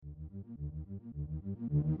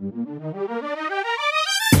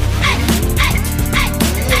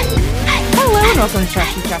Welcome to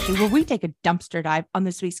Trashy, where we take a dumpster dive on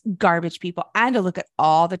this week's garbage people and a look at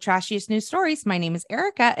all the trashiest news stories. My name is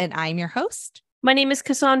Erica, and I'm your host. My name is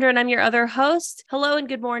Cassandra, and I'm your other host. Hello and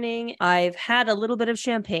good morning. I've had a little bit of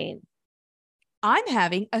champagne. I'm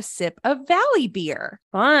having a sip of Valley beer.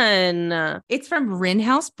 Fun. It's from Wren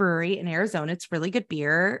House Brewery in Arizona. It's really good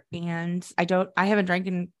beer, and I haven't drank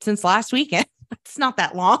since last weekend. It's not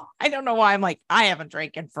that long. I don't know why I'm like, I haven't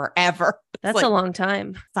drank in forever. That's like a long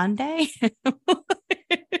time. Sunday.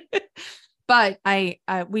 But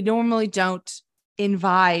we normally don't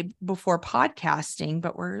imbibe before podcasting,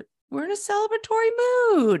 but we're in a celebratory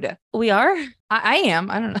mood. We are? I am.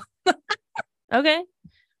 I don't know. Okay.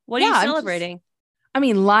 What are you celebrating?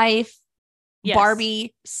 Life. Yes.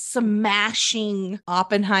 Barbie smashing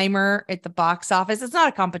Oppenheimer at the box office. It's not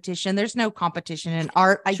a competition. There's no competition in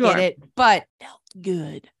art. I get it, but felt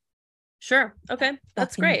good. Sure. Okay.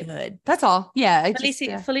 That's great. Good. That's all. Yeah.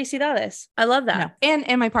 Felicidades. I love that. No.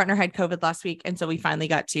 And my partner had COVID last week. And so we finally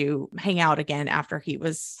got to hang out again after he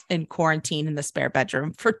was in quarantine in the spare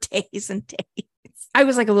bedroom for days and days. I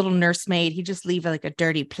was like a little nursemaid. He'd just leave like a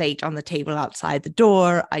dirty plate on the table outside the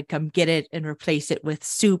door. I'd come get it and replace it with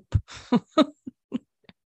soup.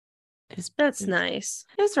 That's nice.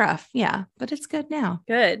 It was rough. Yeah. But it's good now.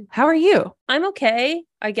 Good. How are you? I'm okay,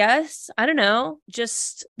 I guess. I don't know.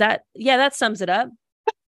 Just that. Yeah, that sums it up.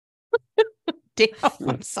 Damn,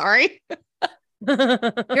 I'm sorry.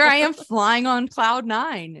 Here I am flying on cloud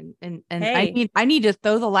nine and hey. I need to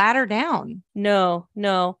throw the ladder down. No.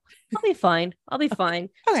 I'll be fine. Okay.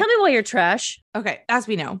 Tell me why you're trash. Okay. As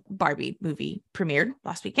we know, Barbie movie premiered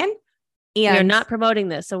last weekend. And we are not promoting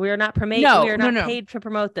this. So we are not promoting. No, we are not paid to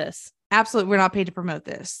promote this. Absolutely. We're not paid to promote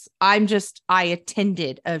this. I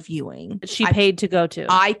attended a viewing. She paid to go to.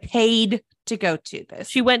 I paid to go to this.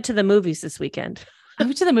 She went to the movies this weekend. I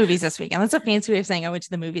went to the movies this weekend. That's a fancy way of saying I went to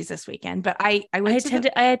the movies this weekend. But I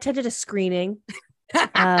attended a screening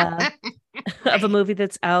of a movie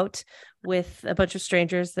that's out with a bunch of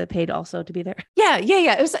strangers that paid also to be there. Yeah.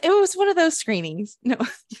 It was one of those screenings. No,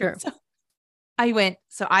 sure.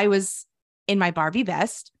 So I was in my Barbie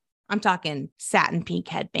best. I'm talking satin pink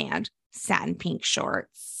headband, satin pink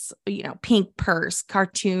shorts, pink purse,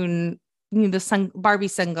 cartoon, Barbie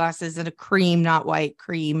sunglasses and a cream, not white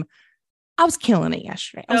cream. I was killing it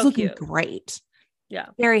yesterday. I was looking great. Yeah.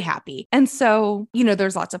 Very happy. And so,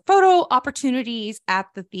 there's lots of photo opportunities at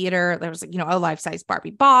the theater. There was, a life-size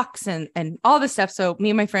Barbie box and all this stuff. So me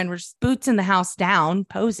and my friend were just boots in the house down,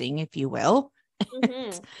 posing, if you will.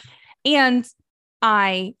 Mm-hmm. And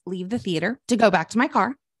I leave the theater to go back to my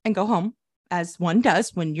car and go home, as one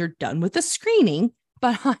does when you're done with the screening.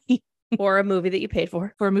 But or a movie that you paid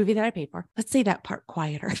for. For a movie that I paid for. Let's say that part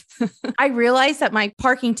quieter. I realized that my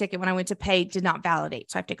parking ticket when I went to pay did not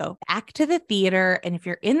validate. So I have to go back to the theater. And if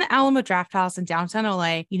you're in the Alamo Drafthouse in downtown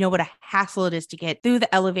LA, you know what a hassle it is to get through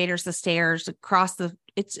the elevators, the stairs, across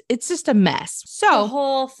it's just a mess. So the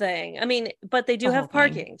whole thing. But they do have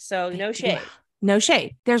parking. So no shade. No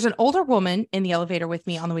shade. There's an older woman in the elevator with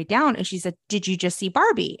me on the way down. And she said, "Did you just see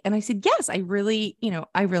Barbie?" And I said, "Yes, I really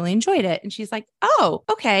enjoyed it." And she's like, "Oh,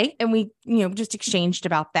 okay." And we, just exchanged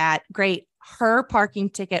about that. Great. Her parking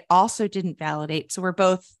ticket also didn't validate. So we're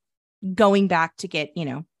both going back to get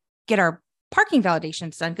our parking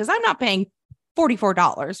validations done because I'm not paying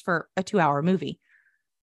 $44 for a 2-hour movie.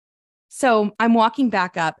 So I'm walking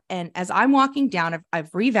back up, and as I'm walking down,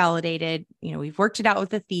 I've revalidated, we've worked it out with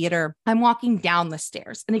the theater. I'm walking down the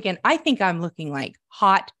stairs. And again, I think I'm looking like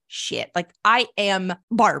hot shit. Like I am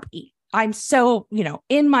Barbie. I'm so,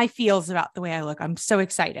 in my feels about the way I look. I'm so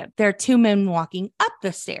excited. There are two men walking up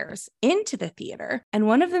the stairs into the theater. And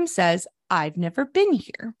one of them says, "I've never been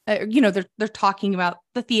here." They're talking about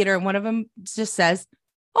the theater. And one of them just says,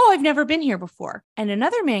 "Oh, I've never been here before." And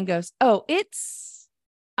another man goes, "Oh,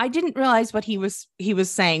 I didn't realize what he was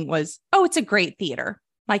saying was, "Oh, it's a great theater."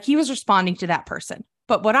 Like he was responding to that person.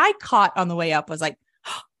 But what I caught on the way up was like,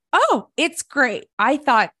 "Oh, it's great." I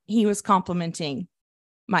thought he was complimenting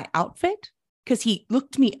my outfit because he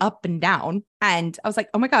looked me up and down. And I was like,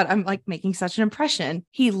 "Oh my God, I'm like making such an impression."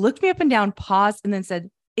 He looked me up and down, paused, and then said,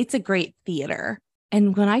 "It's a great theater."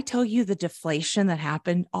 And when I tell you the deflation that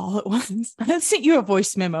happened all at once, I sent you a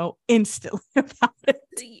voice memo instantly about it.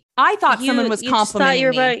 I thought someone was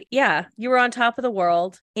complimenting me. You were on top of the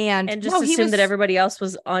world and just assumed that everybody else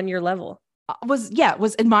was on your level. Was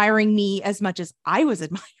admiring me as much as I was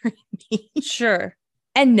admiring me. Sure.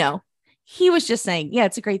 And no, he was just saying, "Yeah,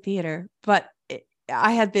 it's a great theater." But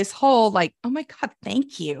I had this whole like, "Oh my God,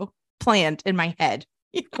 thank you," planned in my head.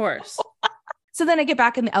 Of course. So then I get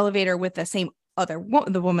back in the elevator with the same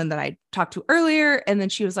the woman that I talked to earlier. And then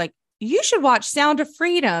she was like, "You should watch Sound of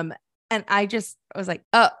Freedom." And I was like,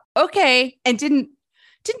 okay. And didn't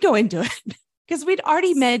go into it because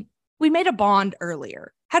we made a bond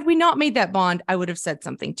earlier. Had we not made that bond, I would have said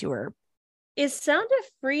something to her. Is Sound of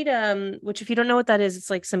Freedom, which if you don't know what that is, it's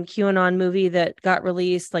like some QAnon movie that got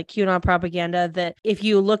released, like QAnon propaganda, that if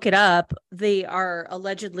you look it up, they are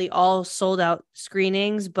allegedly all sold out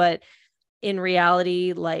screenings, but in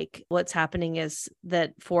reality, like what's happening is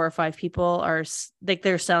that 4 or 5 people are like,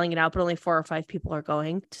 they're selling it out, but only 4 or 5 people are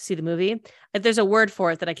going to see the movie. There's a word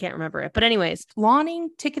for it that I can't remember it, but anyways, Fawning,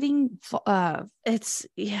 ticketing, it's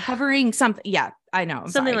covering something. Yeah, I know.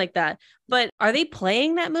 Something like that. But are they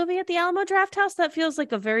playing that movie at the Alamo Drafthouse? That feels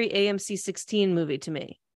like a very AMC 16 movie to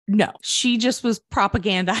me. No, she just was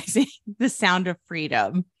propagandizing the Sound of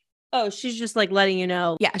Freedom. Oh, she's just like letting you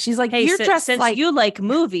know. Yeah, she's like, hey, you're dressed since like you like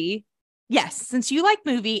movie. Yes, since you like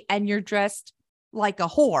movie and you're dressed like a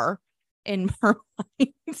whore in her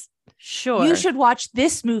lines, sure, you should watch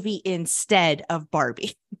this movie instead of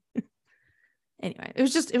Barbie. Anyway, it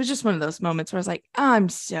was just one of those moments where I was like, I'm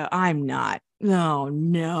not. Oh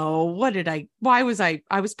no. Why was I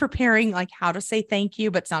was preparing like how to say thank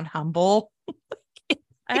you, but sound humble.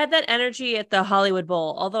 I had that energy at the Hollywood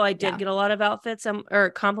Bowl, although I did get a lot of outfits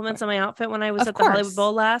or compliments on my outfit when I was at the Hollywood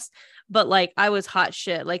Bowl last. But like, I was hot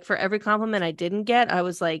shit. Like for every compliment I didn't get, I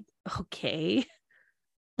was like, okay.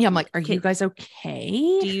 Yeah, I'm like, are you guys okay?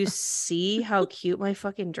 Do you see how cute my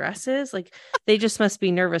fucking dress is? Like, they just must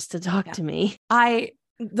be nervous to talk to me.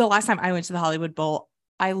 The last time I went to the Hollywood Bowl,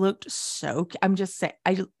 I looked I'm just saying,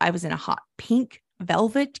 I was in a hot pink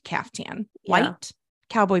velvet caftan, white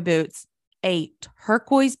cowboy boots, a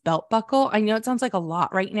turquoise belt buckle. I know it sounds like a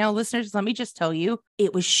lot right now, listeners. Let me just tell you,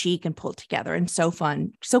 it was chic and pulled together and so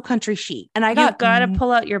fun, so country chic. And you've got to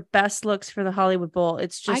pull out your best looks for the Hollywood Bowl.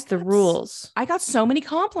 It's just the rules. I got so many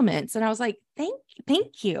compliments and I was like,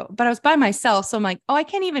 thank you. But I was by myself. So I'm like, I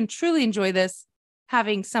can't even truly enjoy this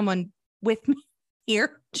having someone with me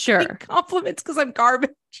here. Sure. Compliments because I'm garbage.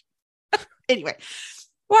 Anyway.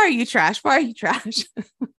 Why are you trash?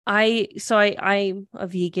 I'm a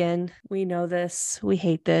vegan. We know this. We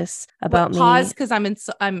hate this about me. Pause because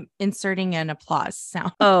I'm inserting an applause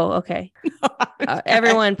sound. Oh, okay.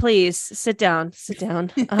 Everyone, please sit down. So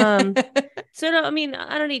no, I mean,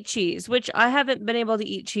 I don't eat cheese, which I haven't been able to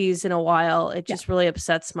eat cheese in a while. It just really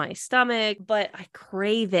upsets my stomach, but I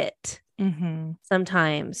crave it. Mm-hmm.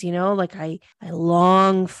 Sometimes, like I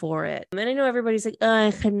long for it. And I know everybody's like,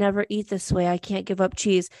 I could never eat this way. I can't give up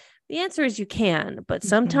cheese. The answer is you can, but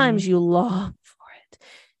sometimes you long for it.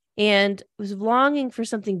 And I was longing for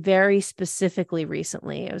something very specifically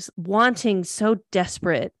recently. I was wanting so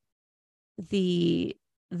desperate the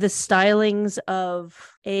stylings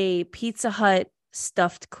of a Pizza Hut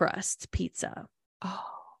stuffed crust pizza. Oh,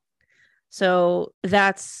 so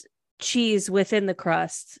that's cheese within the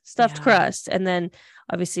crust, stuffed crust, and then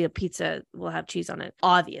obviously a pizza will have cheese on it,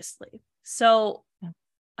 obviously. So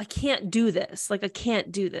I can't do this. Like, I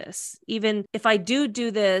can't do this. Even if I do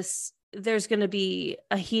this, there's going to be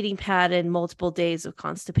a heating pad and multiple days of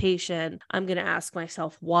constipation. I'm going to ask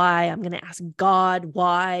myself why. I'm going to ask God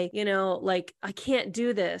why. Like, I can't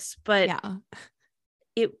do this. But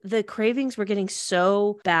the cravings were getting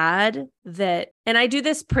so bad and I do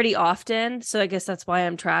this pretty often, so I guess that's why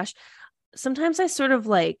I'm trash. Sometimes I sort of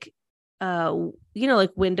like,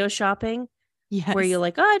 like window shopping, where you're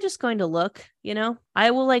like, I'm just going to look,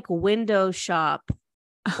 I will like window shop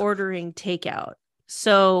ordering takeout.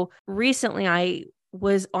 So recently I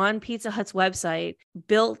was on Pizza Hut's website,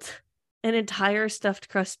 built an entire stuffed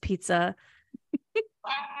crust pizza,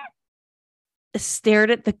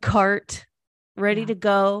 stared at the cart, ready to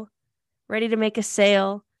go, ready to make a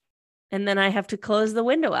sale. And then I have to close the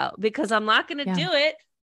window out because I'm not going to do it.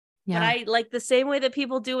 Yeah. But I like the same way that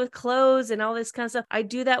people do with clothes and all this kind of stuff. I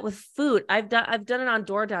do that with food. I've done it on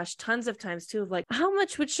DoorDash tons of times too. Of like, how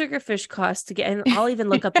much would Sugarfish cost to get? And I'll even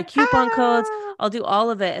look up the coupon codes. I'll do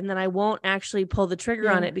all of it. And then I won't actually pull the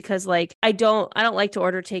trigger on it because like, I don't like to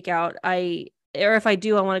order takeout. Or if I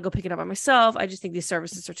do, I want to go pick it up by myself. I just think these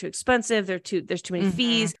services are too expensive. There's too many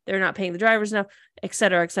fees. They're not paying the drivers enough, et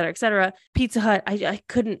cetera, et cetera, et cetera. Pizza Hut, I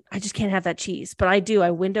just can't have that cheese, but I do.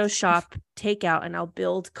 I window shop takeout and I'll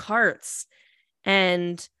build carts,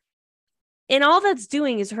 and all that's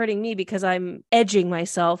doing is hurting me because I'm edging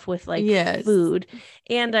myself with like food,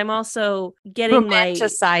 and I'm also getting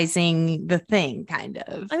romanticizing the thing, kind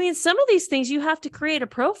of. I mean, some of these things you have to create a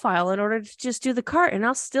profile in order to just do the cart, and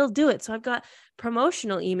I'll still do it. So I've got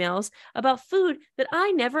promotional emails about food that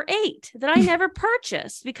I never ate, that I never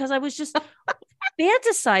purchased because I was just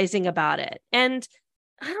fantasizing about it. And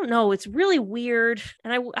I don't know. It's really weird.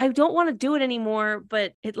 And I don't want to do it anymore,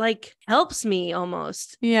 but it like helps me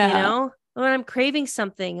almost, Yeah. you know, when I'm craving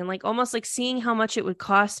something and like almost like seeing how much it would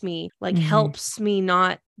cost me, like helps me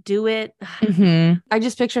not do it. I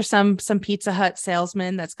just picture some Pizza Hut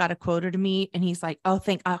salesman that's got a quota to meet. And he's like, oh,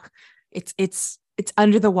 it's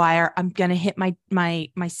under the wire. I'm going to hit my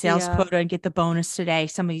sales quota and get the bonus today.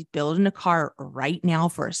 Somebody's building a car right now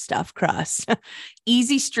for a stuffed crust.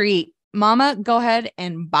 Easy street. Mama, go ahead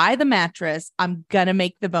and buy the mattress. I'm going to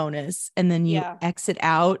make the bonus. And then you exit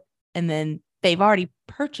out and then they've already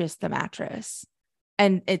purchased the mattress.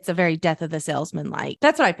 And it's a very death of the salesman. Like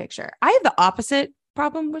that's what I picture. I have the opposite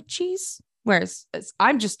problem with cheese. Whereas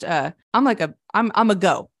I'm just, I'm a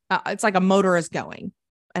go. It's like a motor is going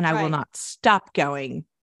and I will not stop going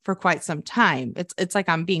for quite some time. It's like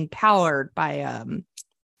I'm being powered by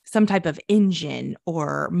some type of engine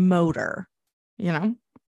or motor, you know?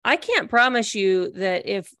 I can't promise you that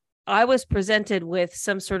if I was presented with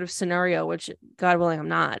some sort of scenario, which God willing, I'm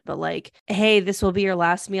not, but like, hey, this will be your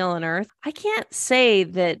last meal on earth. I can't say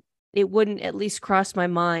that it wouldn't at least cross my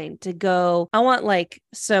mind to go, I want like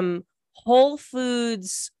some Whole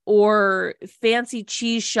Foods or fancy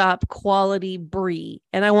cheese shop quality brie.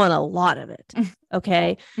 And I want a lot of it.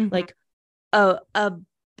 Okay. Like an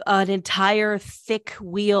entire thick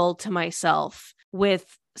wheel to myself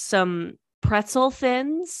with some pretzel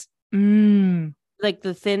thins, like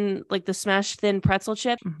the smashed thin pretzel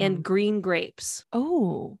chip and green grapes.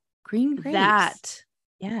 Oh, green grapes.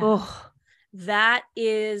 That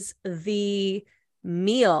is the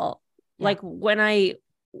meal. Like when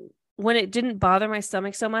it didn't bother my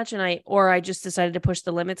stomach so much and I just decided to push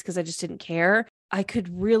the limits because I just didn't care, I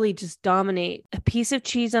could really just dominate a piece of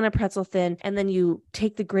cheese on a pretzel thin. And then you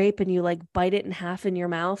take the grape and you like bite it in half in your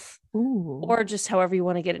mouth. Ooh. Or just however you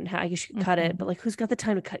want to get it in half. I guess you can cut it, but like who's got the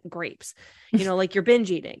time to cut grapes? You know, like you're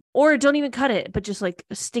binge eating. Or don't even cut it, but just like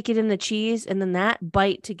stick it in the cheese. And then that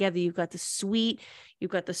bite together, you've got the sweet,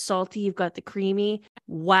 you've got the salty, you've got the creamy.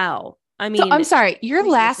 Wow. I mean, so, I'm sorry, your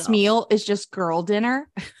last meal is just girl dinner,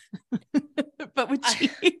 but with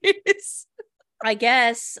cheese. I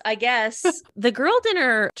guess the girl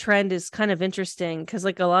dinner trend is kind of interesting because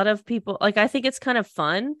like a lot of people, like I think it's kind of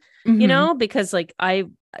fun, you know, because like I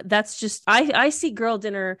see girl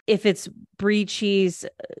dinner if it's brie cheese,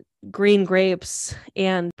 green grapes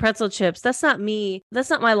and pretzel chips. That's not me.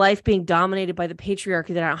 That's not my life being dominated by the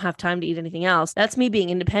patriarchy that I don't have time to eat anything else. That's me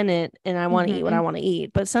being independent and I want to eat what I want to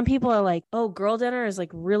eat. But some people are like, oh, girl dinner is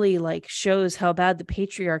like really like shows how bad the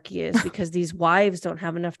patriarchy is because these wives don't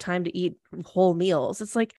have enough time to eat whole meals.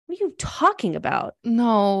 It's like, what are you talking about?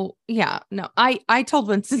 No. Yeah. No. I told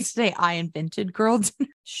Winston today I invented girl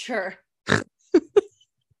dinner. Sure.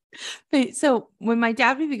 So when my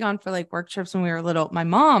dad would be gone for like work trips when we were little, my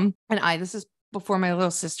mom and this is before my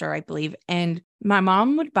little sister, I believe. And my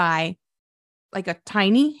mom would buy like a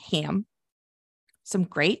tiny ham, some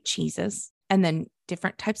great cheeses, and then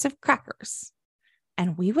different types of crackers.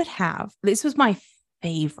 And we would have, this was my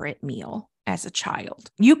favorite meal as a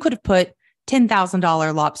child. You could have put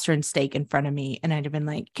 $10,000 lobster and steak in front of me. And I'd have been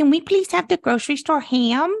like, can we please have the grocery store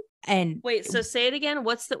ham? And wait, so say it again.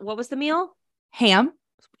 What was the meal? Ham.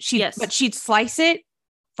 But she'd slice it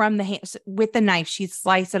from the ham with the knife. She'd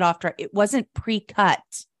slice it off. It wasn't pre-cut.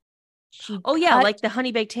 Like the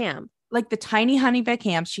honey baked ham, like the tiny honey baked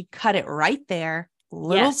ham. She cut it right there.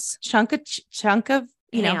 Little chunk of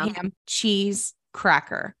ham, cheese,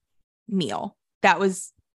 cracker meal. That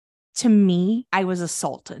was, to me, I was a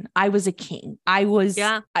sultan. I was a king. It was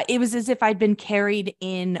as if I'd been carried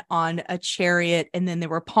in on a chariot and then there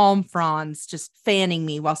were palm fronds just fanning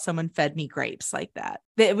me while someone fed me grapes like that.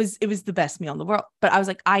 It was the best meal in the world. But I was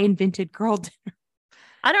like, I invented girl dinner.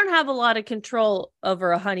 I don't have a lot of control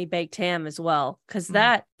over a honey baked ham as well. Cause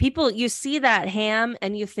that you see that ham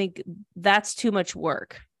and you think that's too much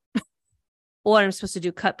work. What I'm supposed to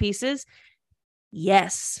do, cut pieces?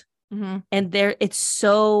 Yes. And it's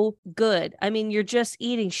so good. I mean, you're just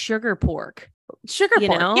eating sugar pork.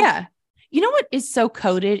 Know? Yeah. You know what is so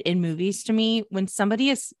coded in movies to me? When somebody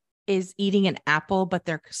is eating an apple, but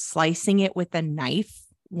they're slicing it with a knife,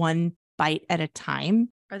 one bite at a time.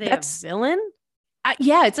 Are they a villain?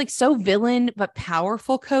 Yeah, it's like so villain, but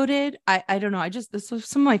powerful coded. I don't know. This was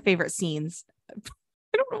some of my favorite scenes. I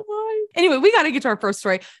don't know why. Anyway, we got to get to our first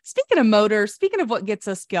story. Speaking of motor, speaking of what gets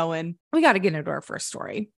us going, we got to get into our first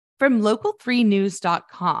story. From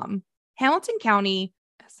local3news.com, Hamilton County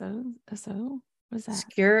what is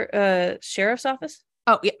that? Sheriff's office?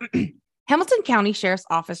 Oh, yeah. Hamilton County Sheriff's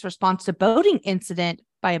Office responds to boating incident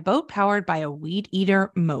by a boat powered by a weed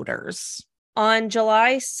eater motors. On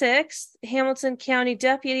July 6th, Hamilton County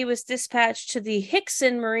deputy was dispatched to the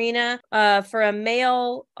Hickson Marina for a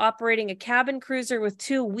male operating a cabin cruiser with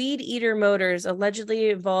 2 weed eater motors allegedly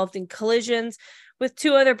involved in collisions with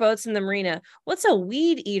 2 other boats in the marina. What's a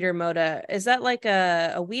weed eater motor? Is that like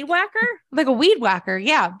a weed whacker? Like a weed whacker,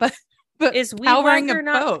 yeah. But is weed powering whacker a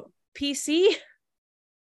not boat. PC?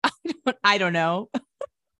 I don't know.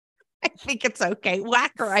 I think it's okay.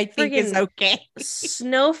 Whacker, I think, is okay.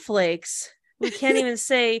 Snowflakes. We can't even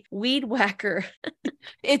say weed whacker.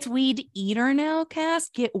 It's weed eater now, Cass.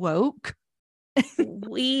 Get woke.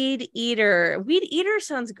 Weed eater. Weed eater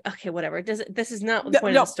sounds okay. Whatever. This is not the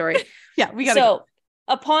point of the story. Yeah, we got to. So,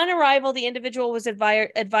 upon arrival, the individual was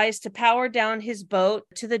advised to power down his boat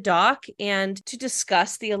to the dock and to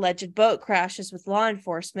discuss the alleged boat crashes with law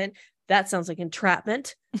enforcement. That sounds like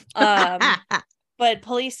entrapment. But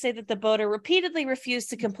police say that the boater repeatedly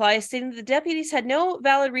refused to comply, stating that the deputies had no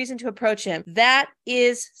valid reason to approach him. That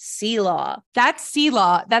is sea law. That's sea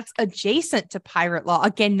law. That's adjacent to pirate law.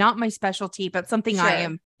 Again, not my specialty, but something I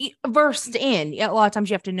am versed in. A lot of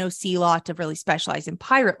times you have to know sea law to really specialize in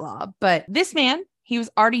pirate law. But this man, he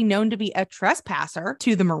was already known to be a trespasser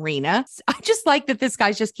to the marina. I just like that this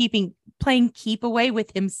guy's just playing keep away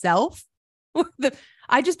with himself.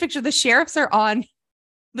 I just picture the sheriffs are on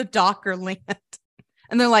the dock or land.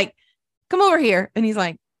 And they're like, come over here. And he's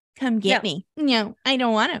like, come get me. No, I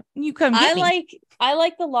don't want to. You come get me. I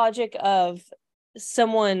like the logic of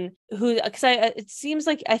someone who, because it seems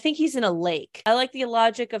like, I think he's in a lake. I like the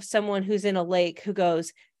logic of someone who's in a lake who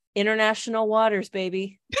goes, international waters,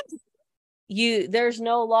 baby. There's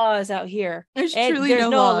no laws out here. There's no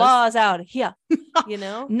laws out here. You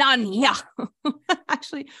know? None. Yeah.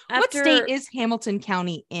 Actually, what state is Hamilton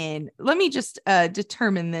County in? Let me just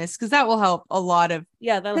determine this, because that will help a lot of.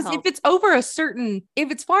 Yeah, that'll help. If it's over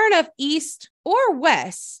if it's far enough east or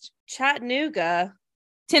west. Chattanooga.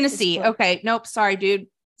 Tennessee. Okay. Nope. Sorry, dude.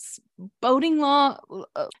 Boating law,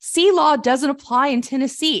 sea law doesn't apply in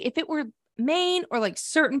Tennessee. If it were Maine or like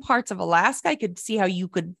certain parts of Alaska, I could see how you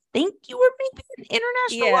could think you were maybe in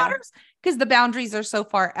international waters because the boundaries are so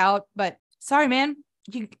far out. But sorry, man,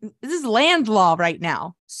 this is land law right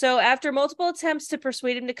now. So after multiple attempts to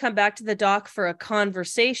persuade him to come back to the dock for a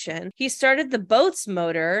conversation, he started the boat's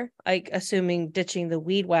motor, assuming ditching the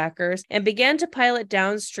weed whackers, and began to pilot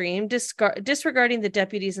downstream, disregarding the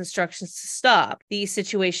deputy's instructions to stop. The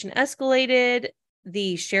situation escalated.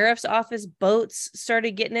 The sheriff's office boats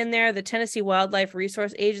started getting in there. The Tennessee Wildlife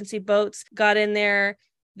Resource Agency boats got in there.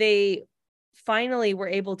 They finally were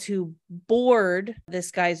able to board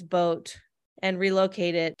this guy's boat and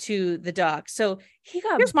relocate it to the dock. So he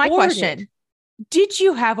got Here's my question. Did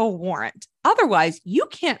you have a warrant? Otherwise, you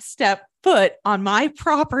can't step foot on my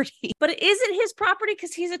property. But it isn't his property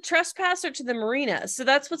because he's a trespasser to the marina. So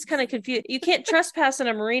that's what's kind of confusing. You can't trespass in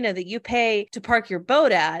a marina that you pay to park your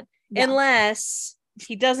boat at. Yeah. Unless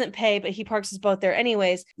he doesn't pay, but he parks his boat there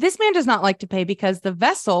anyways. This man does not like to pay because the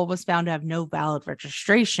vessel was found to have no valid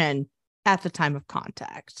registration at the time of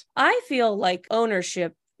contact. I feel like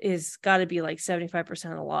ownership is got to be like 75%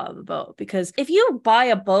 of the law of the boat, because if you buy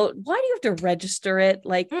a boat, why do you have to register it?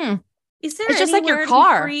 Like, is there? It's just like your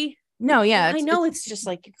car. No, yeah. I know it's just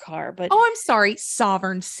like your car, but I'm sorry,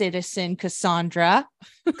 sovereign citizen Cassandra.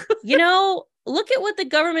 Look at what the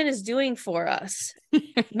government is doing for us.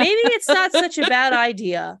 Maybe it's not such a bad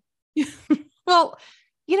idea. Well,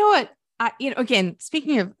 you know what? Again,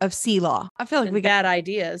 speaking of sea law, I feel like we got bad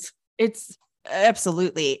ideas. It's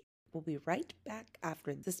absolutely. We'll be right back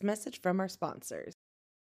after this message from our sponsors.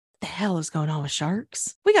 What the hell is going on with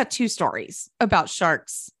sharks? We got 2 stories about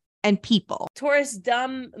sharks and people. Tourist's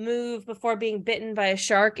dumb move before being bitten by a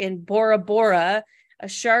shark in Bora Bora. A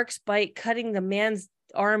shark's bite cutting the man's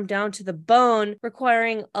arm down to the bone,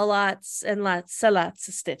 requiring lots of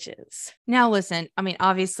stitches. Now listen, I mean,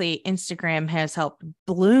 obviously Instagram has helped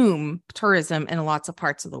bloom tourism in lots of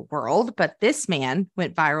parts of the world, but this man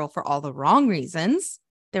went viral for all the wrong reasons.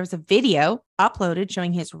 There was a video uploaded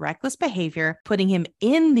showing his reckless behavior, putting him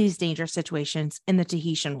in these dangerous situations in the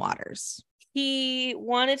Tahitian waters. He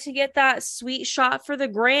wanted to get that sweet shot for the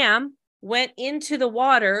gram, went into the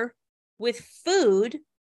water with food,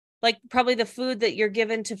 like probably the food that you're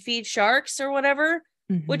given to feed sharks or whatever,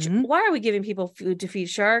 which why are we giving people food to feed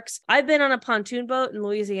sharks? I've been on a pontoon boat in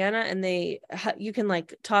Louisiana and you can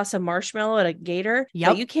like toss a marshmallow at a gator.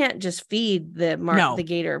 But you can't just feed the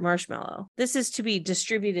gator marshmallow. This is to be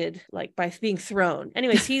distributed like by being thrown.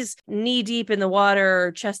 Anyways, he's knee deep in the water,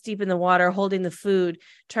 or chest deep in the water, holding the food,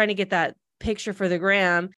 trying to get that picture for the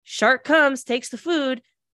gram. Shark comes, takes the food,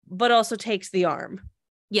 but also takes the arm.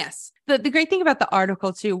 Yes. The great thing about the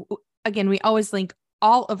article too, again, we always link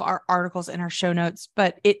all of our articles in our show notes,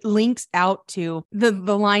 but it links out to the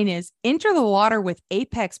line is enter the water with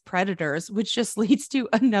apex predators, which just leads to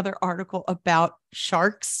another article about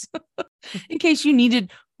sharks in case you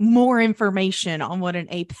needed more information on what an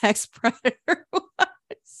apex predator was.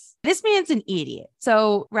 This man's an idiot.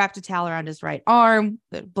 So wrapped a towel around his right arm,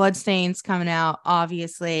 the blood stains coming out,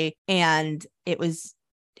 obviously, and it was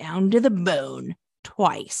down to the bone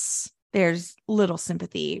twice. There's little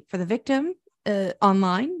sympathy for the victim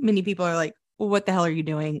online. Many people are like, well, what the hell are you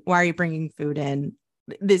doing? Why are you bringing food in?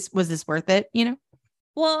 Was this worth it? You know?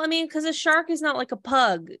 Well, I mean, because a shark is not like a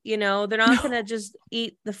pug, you know, they're not going to just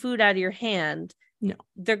eat the food out of your hand. No,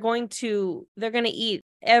 they're going to eat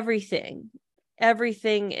everything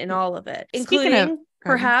in all of it, including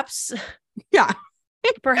perhaps, yeah,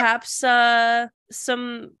 perhaps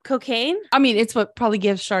some cocaine. I mean, it's what probably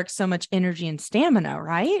gives sharks so much energy and stamina,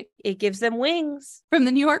 right? It gives them wings. From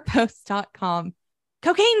the NewYorkPost.com,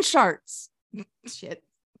 cocaine sharks. Shit.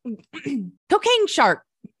 Cocaine shark.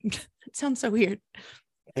 It sounds so weird.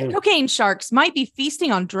 Cocaine sharks might be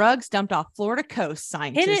feasting on drugs dumped off Florida coast,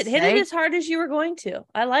 scientists Hit it as hard as you were going to.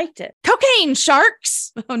 I liked it. Cocaine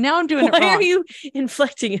sharks. Oh, now I'm doing it wrong. Why are you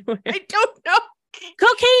inflecting it? I don't know.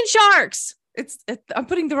 Cocaine sharks. I'm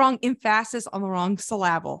putting the wrong emphasis on the wrong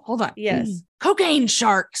syllable. Hold on. Yes. Cocaine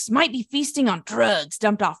sharks might be feasting on drugs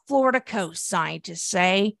dumped off Florida coast, scientists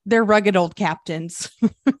say. They're rugged old captains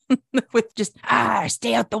with just,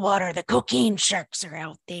 stay out the water. The cocaine sharks are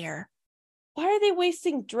out there. Why are they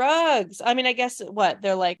wasting drugs? I mean, I guess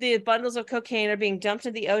they're like the bundles of cocaine are being dumped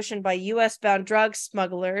in the ocean by US bound drug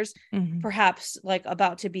smugglers, perhaps like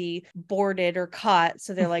about to be boarded or caught.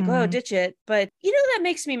 So they're like, oh, ditch it. But you know, that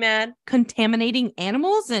makes me mad. Contaminating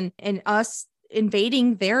animals and us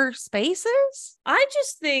invading their spaces. I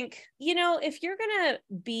just think, you know, if you're going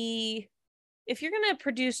to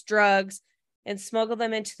produce drugs and smuggle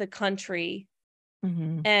them into the country,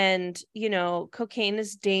 and, you know, cocaine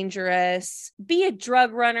is dangerous, be a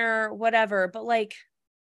drug runner, whatever. But like,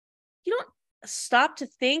 you don't stop to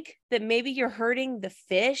think that maybe you're hurting the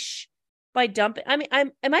fish by dumping. I mean,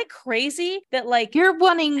 am I crazy that like you're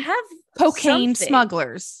wanting have cocaine something.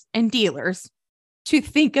 Smugglers and dealers to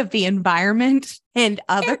think of the environment and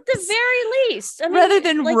others at the very least, I mean, rather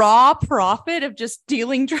than like, raw profit of just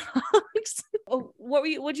dealing drugs?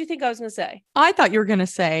 What'd you think I was going to say? I thought you were going to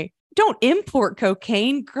say, don't import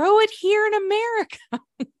cocaine, grow it here in America.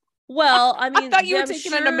 Well, I mean, I thought you were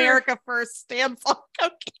taking an America first stance on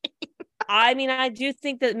cocaine. I mean, I do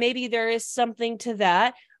think that maybe there is something to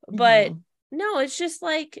that, but no, it's just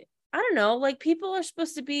like, I don't know, like people are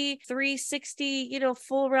supposed to be 360, you know,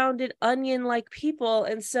 full rounded onion like people.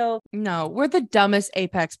 And so, no, we're the dumbest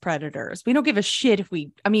apex predators. We don't give a shit if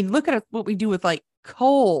look at what we do with like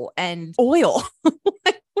coal and oil.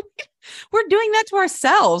 We're doing that to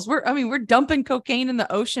ourselves. We're dumping cocaine in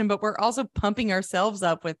the ocean, but we're also pumping ourselves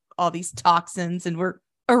up with all these toxins and we're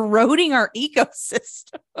eroding our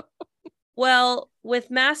ecosystem. Well, with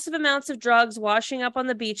massive amounts of drugs washing up on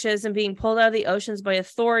the beaches and being pulled out of the oceans by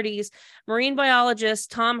authorities, marine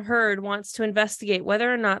biologist Tom Hurd wants to investigate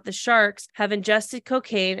whether or not the sharks have ingested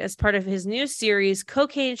cocaine as part of his new series,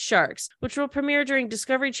 Cocaine Sharks, which will premiere during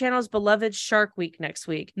Discovery Channel's beloved Shark Week next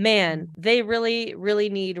week. Man, they really, really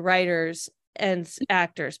need writers and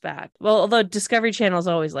actors back. Well, although Discovery Channel is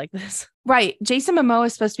always like this. Right. Jason Momoa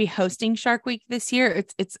is supposed to be hosting Shark Week this year.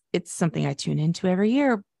 It's something I tune into every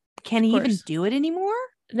year. Can he even do it anymore?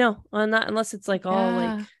 No, not unless it's like all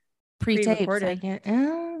like pre-taped.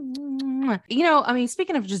 You know, I mean,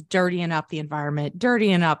 speaking of just dirtying up the environment,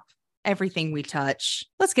 dirtying up everything we touch,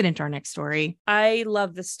 let's get into our next story. I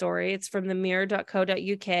love this story. It's from the mirror.co.uk.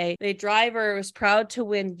 The driver was proud to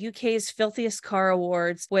win UK's filthiest car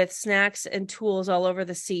awards with snacks and tools all over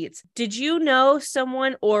the seats. Did you know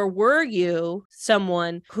someone, or were you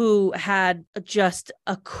someone who had just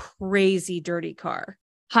a crazy dirty car?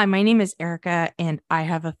 Hi, my name is Erica and I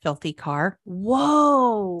have a filthy car.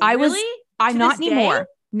 Whoa. Really? I'm not anymore.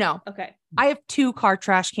 No. Okay. I have 2 car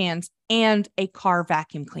trash cans and a car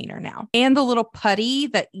vacuum cleaner now. And the little putty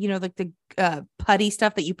that, you know, like the putty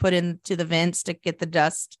stuff that you put into the vents to get the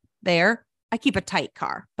dust there. I keep a tight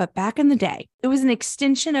car. But back in the day, it was an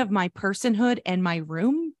extension of my personhood, and my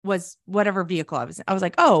room was whatever vehicle I was in. I was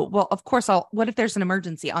like, oh, well, of course, what if there's an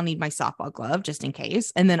emergency? I'll need my softball glove just in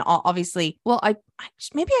case. And then obviously, well,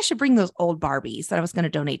 maybe I should bring those old Barbies that I was going to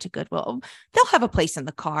donate to Goodwill. They'll have a place in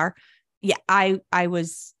the car. Yeah, I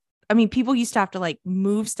was I mean, people used to have to like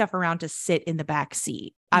move stuff around to sit in the back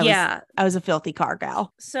seat. I was a filthy car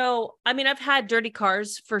gal. So, I mean, I've had dirty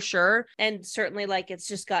cars for sure. And certainly like it's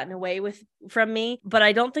just gotten away from me, but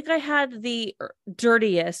I don't think I had the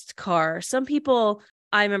dirtiest car. Some people,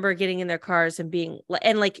 I remember getting in their cars and being,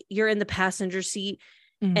 and like you're in the passenger seat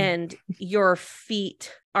and your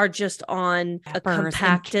feet are just on a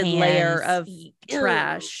compacted layer of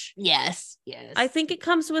trash. Yes. I think it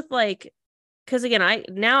comes with like, because again,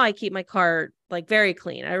 I keep my car like very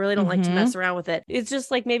clean. I really don't like to mess around with it. It's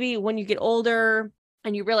just like maybe when you get older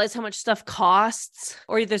and you realize how much stuff costs,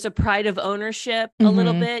 or there's a pride of ownership a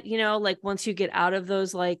little bit, you know, like once you get out of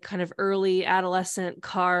those like kind of early adolescent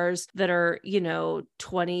cars that are, you know,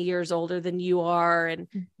 20 years older than you are and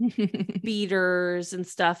beaters and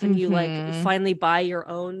stuff, and you like finally buy your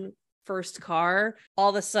own first car, all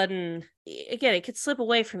of a sudden, again, it could slip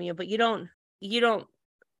away from you, but you don't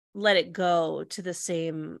let it go to the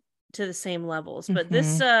same levels. But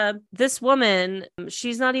this woman,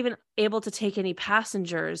 she's not even able to take any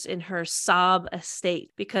passengers in her Saab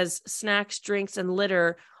estate because snacks, drinks, and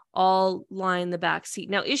litter all line the back seat.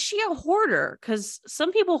 Now, is she a hoarder? Because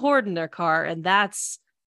some people hoard in their car, and that's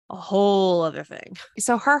a whole other thing.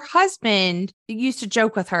 So her husband used to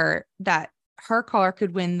joke with her that her car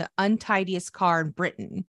could win the untidiest car in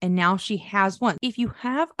Britain. And now she has one. If you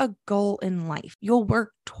have a goal in life, you'll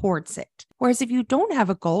work towards it. Whereas if you don't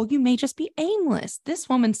have a goal, you may just be aimless. This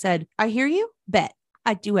woman said, I hear you, bet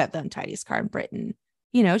I do have the untidiest car in Britain.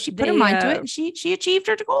 You know, she put her mind to it and she achieved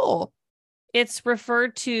her goal. It's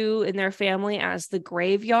referred to in their family as the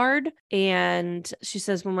graveyard. And she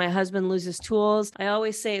says, when my husband loses tools, I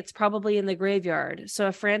always say it's probably in the graveyard. So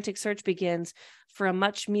a frantic search begins for a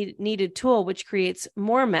much needed tool, which creates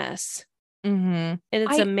more mess. And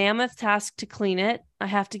it's a mammoth task to clean it. I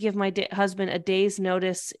have to give my husband a day's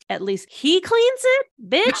notice. At least he cleans it,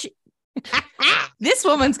 bitch. This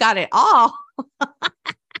woman's got it all.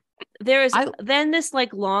 There is then this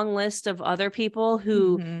like long list of other people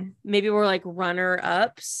who maybe were like runner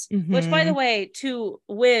ups, which by the way, to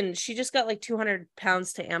win, she just got like 200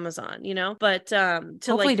 pounds to Amazon, you know, but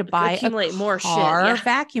hopefully like to buy accumulate more shit.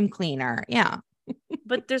 Vacuum cleaner. Yeah.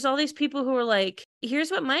 But there's all these people who are like,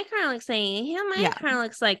 here's what my car looks like. Here's my car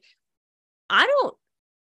looks like. I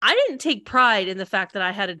didn't take pride in the fact that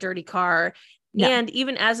I had a dirty car. No. And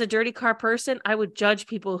even as a dirty car person, I would judge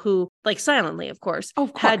people who, like silently, of course,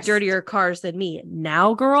 had dirtier cars than me.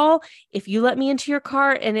 Now, girl, if you let me into your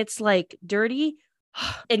car and it's like dirty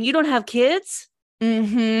and you don't have kids,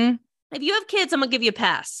 if you have kids, I'm going to give you a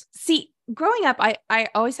pass. See, growing up, I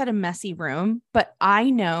always had a messy room, but I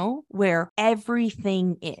know where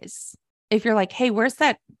everything is. If you're like, hey, where's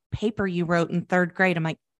that paper you wrote in third grade? I'm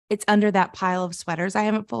like, it's under that pile of sweaters I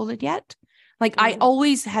haven't folded yet. Like I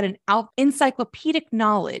always had an encyclopedic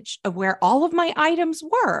knowledge of where all of my items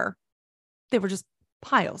were. They were just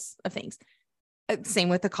piles of things. Same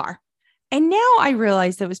with the car. And now I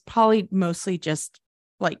realize it was probably mostly just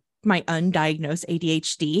like my undiagnosed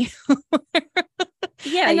ADHD.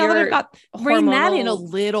 And now that I've got bring that in a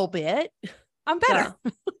little bit, I'm better.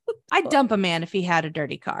 Yeah. I'd dump a man if he had a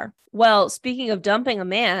dirty car. Well, speaking of dumping a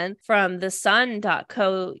man, from thesun.co.uk,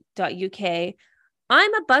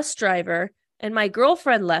 I'm a bus driver and my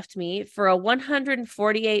girlfriend left me for a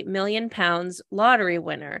 148 million pounds lottery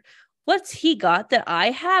winner. What's he got that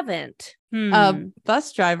I haven't? A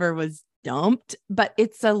bus driver was dumped, but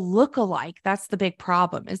it's a lookalike. That's the big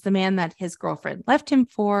problem, is the man that his girlfriend left him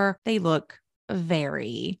for. They look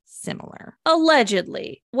very similar.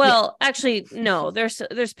 Allegedly. Well, actually, no,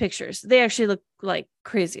 there's pictures. They actually look like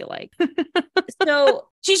crazy alike. So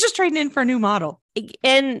she's just trading in for a new model.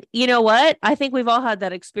 And you know what? I think we've all had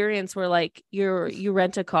that experience where like you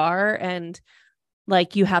rent a car and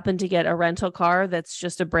like you happen to get a rental car that's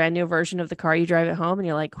just a brand new version of the car you drive at home and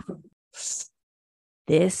you're like,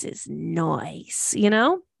 this is nice, you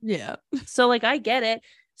know? Yeah. So like I get it.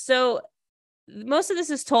 So most of this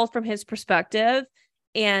is told from his perspective,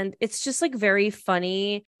 and it's just like very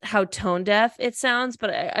funny how tone deaf it sounds, but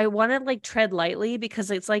I want to like tread lightly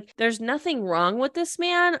because it's like there's nothing wrong with this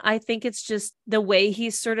man. I think it's just the way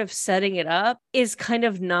he's sort of setting it up is kind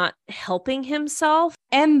of not helping himself.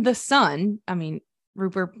 And the Sun, I mean,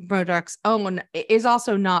 Rupert Murdoch's own, is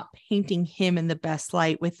also not painting him in the best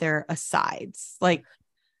light with their asides. Like,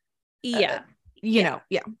 yeah. You know,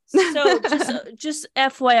 yeah. So just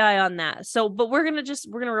FYI on that. So, but we're going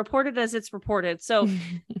to report it as it's reported. So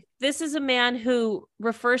This is a man who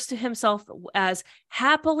refers to himself as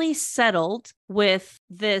happily settled with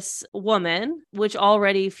this woman, which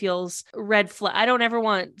already feels red flag. I don't ever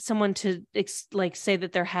want someone to say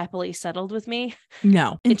that they're happily settled with me.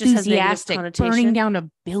 No, it just has negative enthusiastic, connotation. burning down a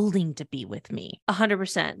building to be with me.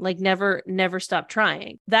 100%. Like never stop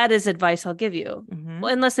trying. That is advice I'll give you. Mm-hmm.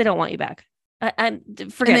 Well, unless they don't want you back. Forget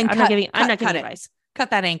it. I'm not giving advice.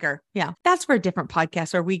 Cut that anchor. Yeah. That's for a different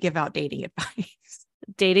podcast where we give out dating advice.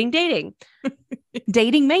 Dating.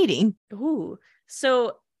 Dating, mating. Ooh.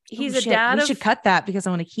 So he's a dad we should cut that because I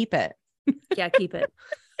want to keep it. Yeah, keep it.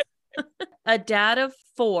 A dad of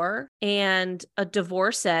 4 and a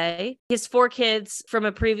divorcee. He has 4 kids from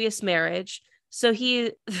a previous marriage. So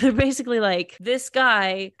they're basically like, this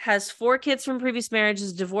guy has 4 kids from previous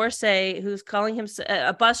marriages, divorcee who's calling him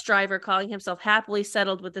a bus driver, calling himself happily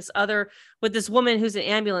settled with this woman who's an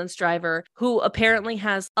ambulance driver, who apparently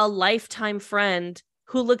has a lifetime friend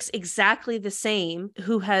who looks exactly the same,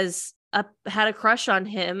 who has had a crush on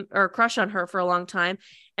him or a crush on her for a long time,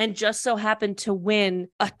 and just so happened to win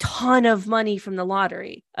a ton of money from the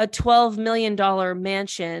lottery, a $12 million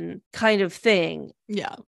mansion kind of thing.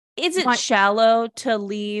 Yeah. Is it shallow to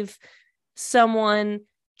leave someone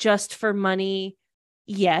just for money?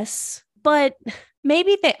 Yes. But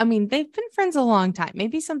maybe they've been friends a long time.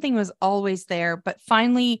 Maybe something was always there, but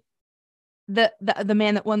finally the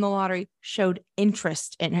man that won the lottery showed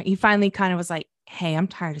interest in her. He finally kind of was like, hey, I'm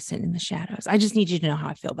tired of sitting in the shadows. I just need you to know how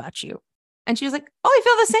I feel about you. And she was like, oh, I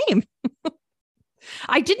feel the same.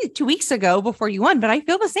 I didn't 2 weeks ago before you won, but I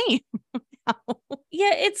feel the same.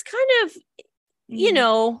 Yeah, it's kind of, you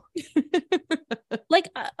know, like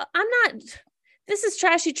I'm not, this is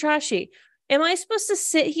trashy. Am I supposed to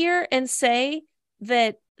sit here and say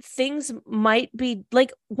that things might be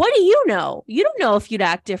like, what do you know? You don't know if you'd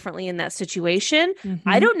act differently in that situation. Mm-hmm.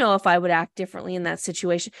 I don't know if I would act differently in that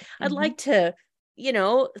situation. Mm-hmm. I'd like to,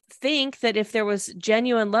 think that if there was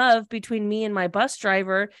genuine love between me and my bus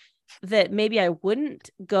driver, that maybe I wouldn't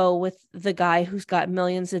go with the guy who's got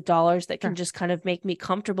millions of dollars that can just kind of make me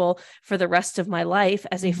comfortable for the rest of my life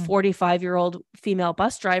as a 45-year-old female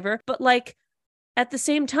bus driver. But like at the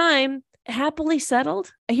same time, happily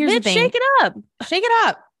settled. Here's the thing. Shake it up. Shake it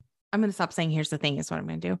up. I'm going to stop saying here's the thing is what I'm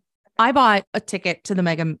going to do. I bought a ticket to the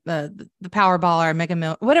the Powerball or Mega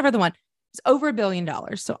Millions, whatever the one. It's over $1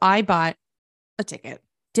 billion. So I bought a ticket.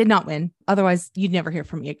 Did not win. Otherwise, you'd never hear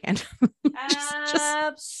from me again.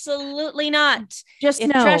 Absolutely not. Just if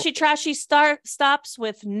no. Trashy stops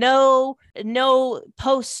with no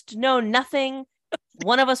post, no nothing.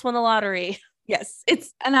 One of us won the lottery. Yes.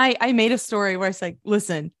 And I made a story where it's like,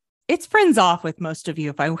 listen, it's friends off with most of you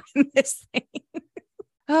if I win this thing.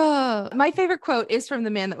 Oh, my favorite quote is from the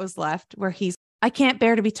man that was left, where I can't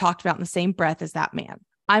bear to be talked about in the same breath as that man.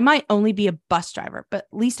 I might only be a bus driver, but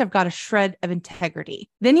at least I've got a shred of integrity.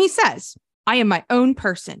 Then he says, I am my own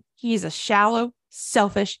person. He is a shallow,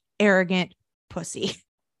 selfish, arrogant pussy.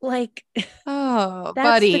 Like, oh, that's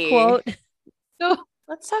buddy. the quote. So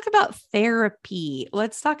let's talk about therapy.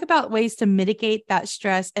 Let's talk about ways to mitigate that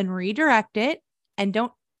stress and redirect it, and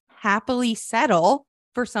don't happily settle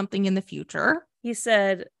for something in the future. He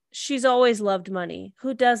said, she's always loved money.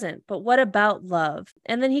 Who doesn't? But what about love?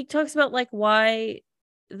 And then he talks about like why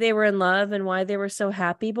they were in love and why they were so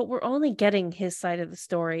happy, but we're only getting his side of the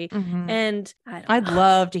story. Mm-hmm. And I'd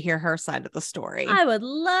love to hear her side of the story. I would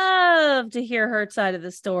love to hear her side of the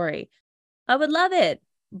story. I would love it,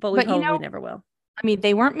 but we probably never will. I mean,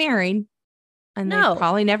 they weren't married, and they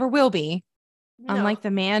probably never will be, unlike the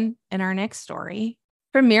man in our next story.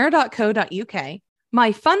 From mirror.co.uk,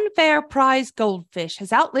 my Funfair prize goldfish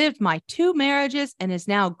has outlived my 2 marriages and is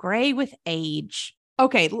now gray with age.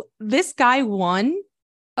 Okay, this guy won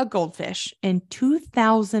a goldfish in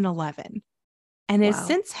 2011 and has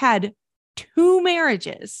since had 2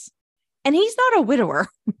 marriages, and he's not a widower.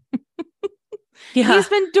 Yeah. He's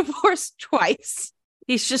been divorced twice.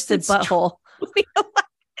 He's just a butthole.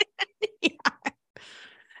 Yeah.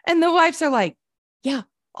 And the wives are like, yeah,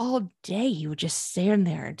 all day you would just stand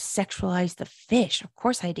there and sexualize the fish. Of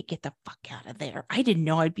course I had to get the fuck out of there. I didn't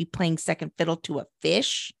know I'd be playing second fiddle to a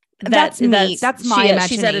fish. That's me. That's my imagination.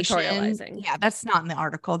 She's editorializing. Yeah, that's not in the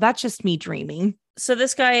article. That's just me dreaming. So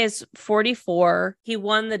this guy is 44. He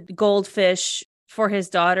won the goldfish for his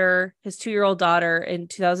daughter, his 2-year-old daughter, in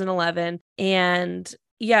 2011. And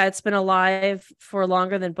yeah, it's been alive for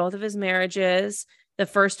longer than both of his marriages. The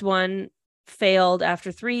first one failed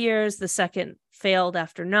after 3 years. The second failed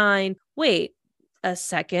after 9. Wait a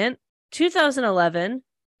second. 2011.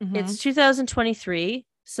 Mm-hmm. It's 2023.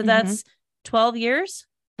 So that's 12 years.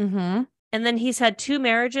 Mm-hmm. And then he's had 2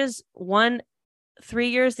 marriages, one 3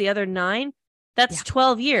 years, the other 9. That's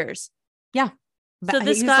 12 years. Yeah. So But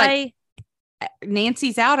this he was guy, like,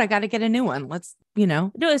 Nancy's out. I got to get a new one. Let's,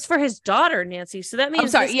 no, it's for his daughter, Nancy. So that means I'm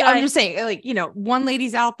sorry. this Yeah, guy, I'm just saying, like, one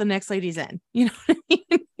lady's out, the next lady's in. You know what I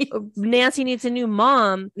mean? Nancy needs a new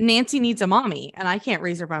mom, Nancy needs a mommy, and I can't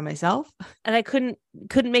raise her by myself. and I couldn't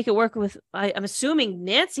make it work with, I'm assuming,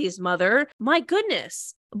 Nancy's mother. My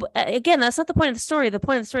goodness. But again, that's not the point of the story. The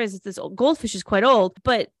point of the story is that this goldfish is quite old,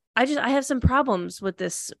 but I have some problems with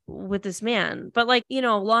this man. But like,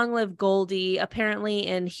 long live Goldie. Apparently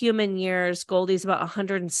in human years, Goldie's about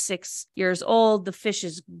 106 years old. The fish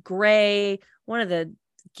is gray. One of his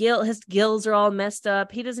gills are all messed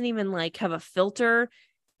up. He doesn't even like have a filter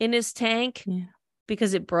in his tank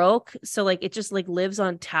because it broke. So like it just like lives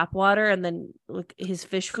on tap water and then like his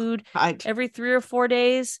fish food every 3 or 4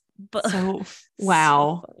 days. But so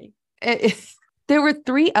wow. So there were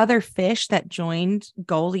 3 other fish that joined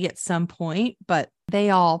Goldie at some point, but they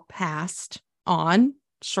all passed on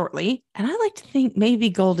shortly. And I like to think maybe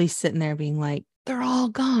Goldie's sitting there being like, they're all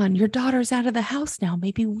gone. Your daughter's out of the house now.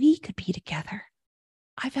 Maybe we could be together.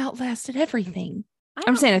 I've outlasted everything.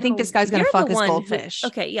 I'm saying, I think this guy's going to fuck his goldfish.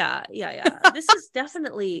 Okay. Yeah. This is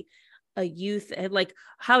definitely a youth. Like,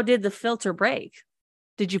 how did the filter break?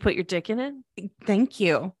 Did you put your dick in it? Thank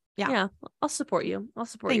you. Yeah. I'll support you. I'll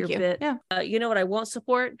support Thank your you. bit. Yeah. You know what I won't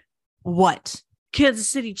support? What? Kansas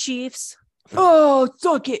City Chiefs. Oh,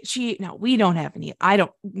 suck it, Chief. No, we don't have any. I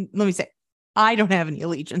don't have any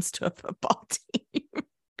allegiance to a football team.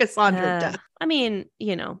 Cassandra does. I mean,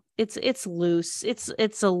 it's loose.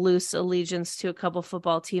 It's a loose allegiance to a couple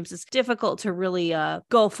football teams. It's difficult to really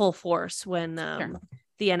go full force when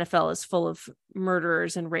the NFL is full of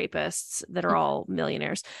murderers and rapists that are all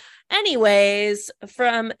millionaires. Anyways,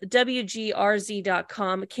 from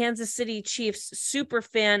WGRZ.com, Kansas City Chiefs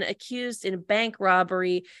superfan accused in bank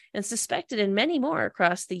robbery and suspected in many more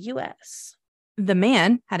across the U.S. The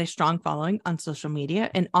man had a strong following on social media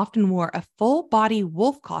and often wore a full-body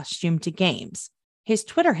wolf costume to games. His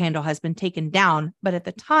Twitter handle has been taken down, but at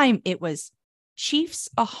the time it was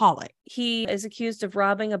Chiefs-aholic. He is accused of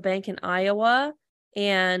robbing a bank in Iowa,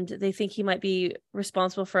 and they think he might be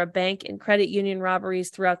responsible for a bank and credit union robberies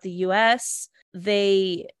throughout the U.S.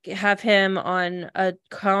 They have him on a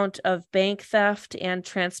count of bank theft and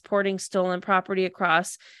transporting stolen property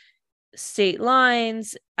across state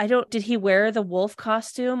lines. Did he wear the wolf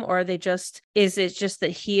costume, or is it just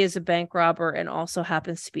that he is a bank robber and also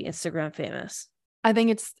happens to be Instagram famous? I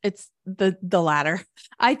think it's the latter.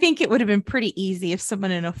 I think it would have been pretty easy if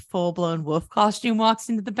someone in a full-blown wolf costume walks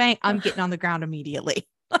into the bank. I'm getting on the ground immediately.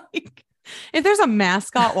 Like, if there's a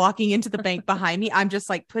mascot walking into the bank behind me, I'm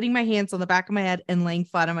just like putting my hands on the back of my head and laying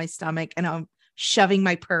flat on my stomach, and I'm shoving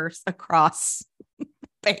my purse across the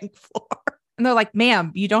bank floor. And they're like,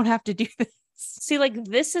 ma'am, you don't have to do this. See, like,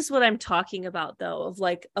 this is what I'm talking about, though, of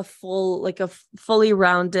like a fully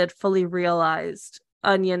rounded, fully realized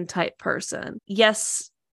onion type person. Yes,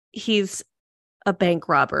 he's a bank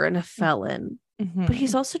robber and a felon, but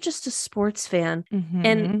he's also just a sports fan.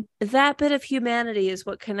 And that bit of humanity is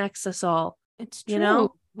what connects us all. It's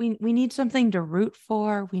true. We need something to root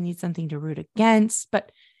for. We need something to root against.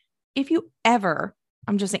 But if you ever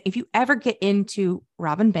get into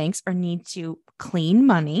robbing banks or need to clean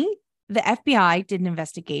money, the FBI did an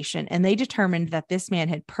investigation and they determined that this man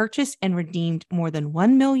had purchased and redeemed more than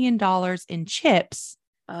 $1 million in chips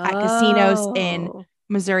at casinos in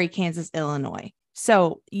Missouri, Kansas, Illinois.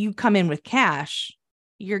 So you come in with cash,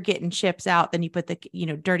 you're getting chips out, then you put the,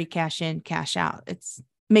 dirty cash in, cash out.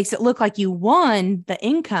 Makes it look like you won the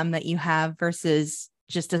income that you have versus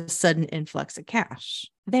just a sudden influx of cash.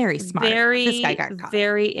 Very smart. This guy got caught.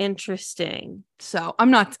 Very interesting. So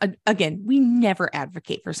I'm not, again, we never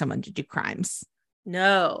advocate for someone to do crimes.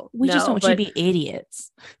 No, we just don't want you to be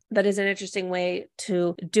idiots. That is an interesting way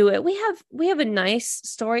to do it. We have a nice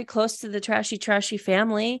story close to the trashy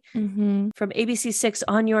family from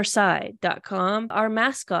ABC6onyourside.com. Our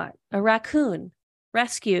mascot, a raccoon,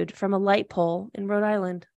 rescued from a light pole in Rhode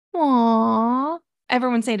Island. Aww.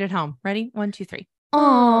 Everyone say it at home. Ready? 1, 2, 3.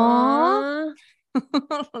 Aww.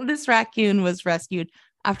 This raccoon was rescued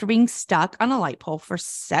after being stuck on a light pole for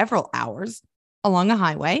several hours along a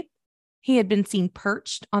highway. He had been seen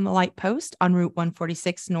perched on the light post on Route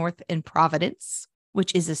 146 North in Providence,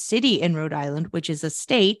 which is a city in Rhode Island, which is a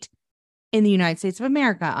state in the United States of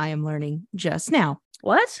America. I am learning just now.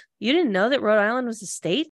 What? You didn't know that Rhode Island was a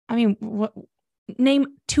state? I mean, name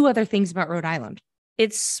 2 other things about Rhode Island.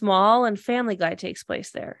 It's small and Family Guy takes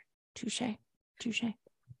place there. Touche.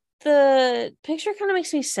 The picture kind of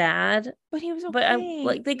makes me sad, but he was okay.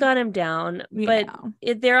 But they got him down, but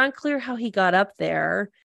they're unclear how he got up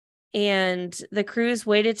there. And the crews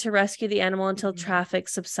waited to rescue the animal until traffic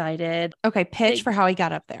subsided. Okay, pitch for how he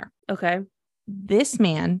got up there. Okay. This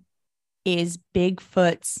man is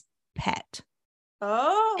Bigfoot's pet.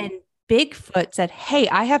 Oh. And Bigfoot said, hey,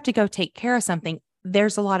 I have to go take care of something.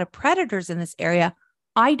 There's a lot of predators in this area.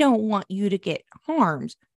 I don't want you to get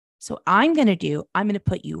harmed. So I'm going to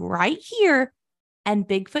put you right here and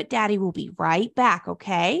Bigfoot daddy will be right back.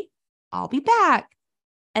 Okay. I'll be back.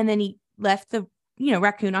 And then he left the,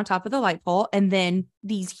 raccoon on top of the light pole. And then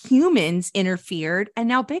these humans interfered. And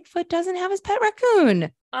now Bigfoot doesn't have his pet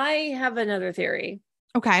raccoon. I have another theory.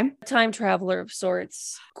 Okay. A time traveler of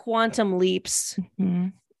sorts, quantum leaps,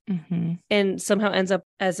 and somehow ends up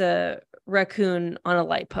as a raccoon on a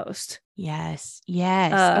light post. Yes.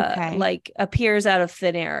 Okay. Like appears out of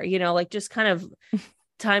thin air, like just kind of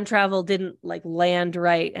time travel didn't like land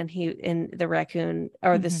right. And the raccoon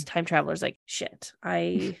or this time traveler's like, shit,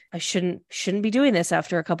 I shouldn't be doing this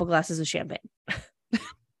after a couple glasses of champagne.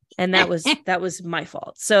 And that was my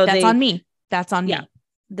fault. So that's on me. That's on me.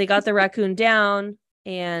 They got the raccoon down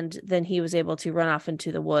and then he was able to run off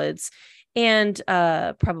into the woods and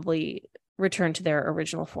probably return to their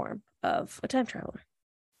original form of a time traveler.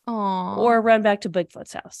 Aww. Or run back to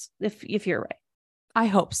Bigfoot's house if you're right. I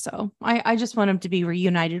hope so. I just want him to be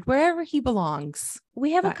reunited wherever he belongs.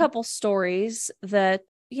 We have a couple stories that,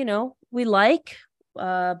 we like,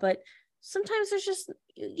 but sometimes there's just,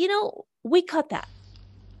 we cut that.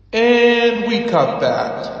 And we cut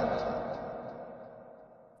that.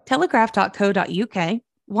 Telegraph.co.uk.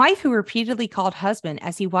 Wife who repeatedly called husband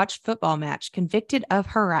as he watched football match convicted of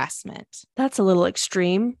harassment. That's a little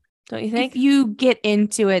extreme, don't you think? If you get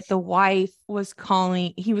into it, the wife was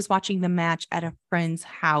he was watching the match at a friend's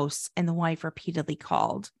house and the wife repeatedly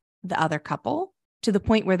called the other couple to the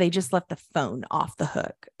point where they just left the phone off the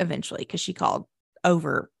hook eventually because she called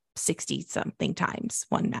over 60 something times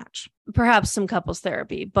one match. Perhaps some couples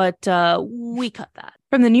therapy, but we cut that.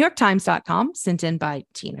 From the NewYorkTimes.com, sent in by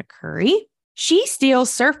Tina Curry. She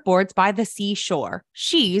steals surfboards by the seashore.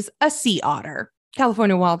 She's a sea otter.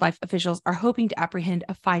 California wildlife officials are hoping to apprehend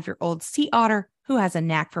a 5-year-old sea otter who has a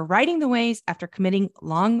knack for riding the waves after committing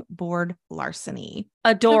longboard larceny.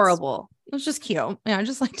 Adorable. It was just cute. Yeah, I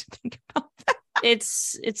just like to think about that.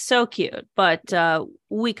 It's so cute, but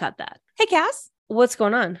we cut that. Hey, Cass. What's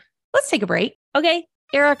going on? Let's take a break. Okay.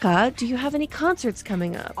 Erica, do you have any concerts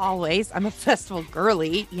coming up? Always. I'm a festival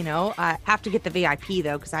girly, I have to get the VIP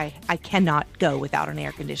though, because I cannot go without an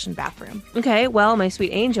air-conditioned bathroom. Okay, well, my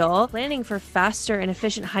sweet angel, planning for faster and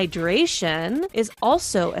efficient hydration is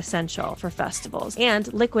also essential for festivals.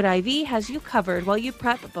 And Liquid IV has you covered while you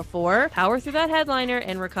prep before, power through that headliner,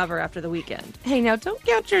 and recover after the weekend. Hey, now don't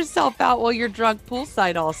count yourself out while you're drunk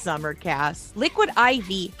poolside all summer, Cass. Liquid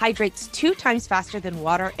IV hydrates 2 times faster than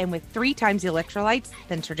water and with 3 times the electrolytes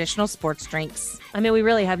than traditional sports drinks. I mean, we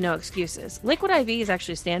really have no excuses. Liquid IV is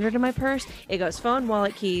actually standard in my purse. It goes phone,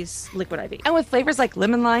 wallet, keys, Liquid IV. And with flavors like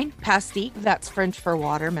lemon lime, pastique, that's French for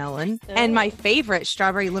watermelon, and my favorite,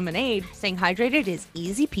 strawberry lemonade, staying hydrated is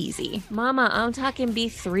easy peasy. Mama, I'm talking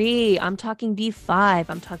B3. I'm talking B5.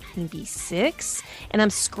 I'm talking B6. And I'm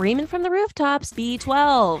screaming from the rooftops,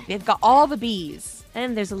 B12. They've got all the B's.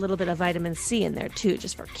 And there's a little bit of vitamin C in there too,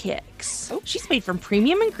 just for kicks. Oh, she's made from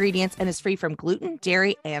premium ingredients and is free from gluten,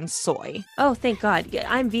 dairy, and soy. Oh, thank God. Yeah,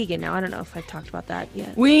 I'm vegan now. I don't know if I've talked about that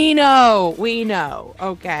yet. We know.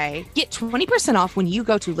 Okay. Get 20% off when you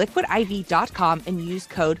go to liquidiv.com and use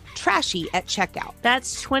code TRASHY at checkout.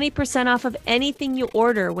 That's 20% off of anything you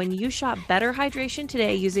order when you shop Better Hydration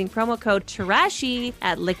today using promo code TRASHY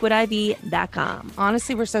at liquidiv.com.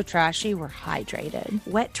 Honestly, we're so trashy, we're hydrated.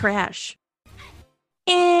 Wet trash.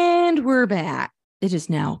 And we're back. It has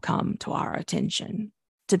now come to our attention.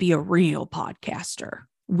 To be a real podcaster,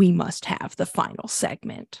 we must have the final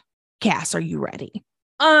segment. Cass, are you ready?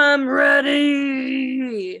 I'm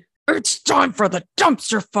ready. It's time for the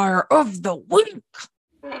dumpster fire of the week.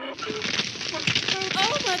 Oh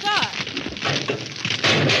my God.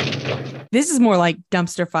 This is more like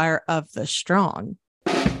dumpster fire of the strong.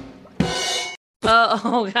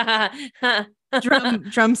 Oh God.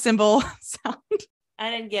 drum cymbal sound. I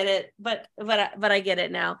didn't get it, but I get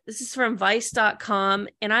it now. This is from vice.com.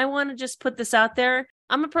 And I want to just put this out there.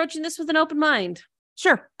 I'm approaching this with an open mind.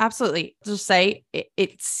 Sure. Absolutely. Just say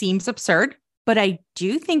it seems absurd, but I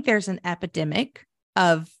do think there's an epidemic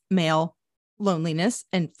of male loneliness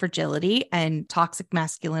and fragility and toxic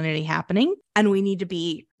masculinity happening. And we need to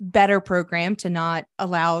be better programmed to not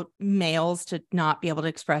allow males to not be able to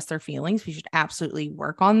express their feelings. We should absolutely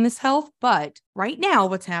work on this health. But right now,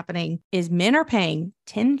 what's happening is men are paying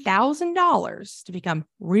 $10,000 to become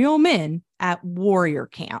real men at warrior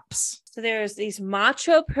camps. So there's these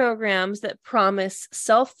macho programs that promise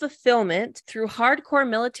self-fulfillment through hardcore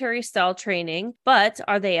military style training, but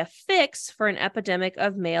are they a fix for an epidemic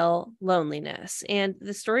of male loneliness? And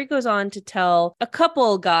the story goes on to tell a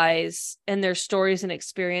couple guys and their stories and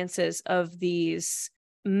experiences of these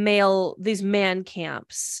man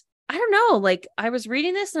camps. I don't know, like I was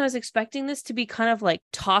reading this and I was expecting this to be kind of like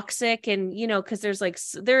toxic and, you know, because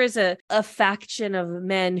there is a faction of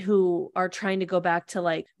men who are trying to go back to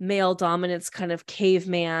like male dominance kind of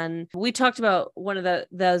caveman. We talked about one of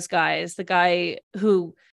those guys, the guy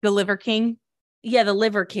who The Liver King. Yeah, the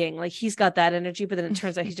Liver King. Like he's got that energy, but then it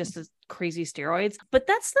turns out he's just crazy steroids. But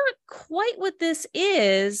that's not quite what this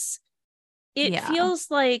is.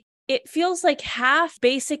 It feels like half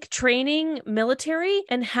basic training military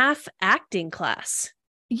and half acting class.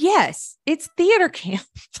 Yes, it's theater camp.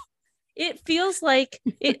 It feels like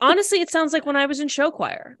it. Honestly, it sounds like when I was in show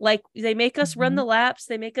choir. Like they make us run the laps,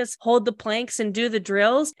 they make us hold the planks and do the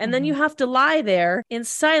drills, and then you have to lie there in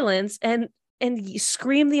silence and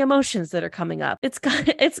scream the emotions that are coming up. It's got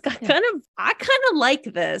kind of. I kind of like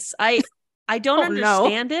this. I don't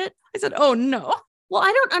understand it. I said, "Oh no." Well,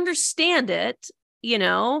 I don't understand it. You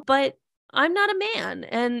know, but I'm not a man.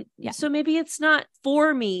 And so maybe it's not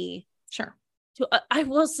for me. Sure. I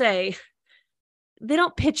will say they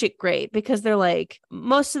don't pitch it great because they're like,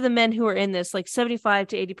 most of the men who are in this, like 75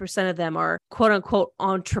 to 80% of them are quote unquote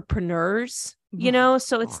entrepreneurs, you know?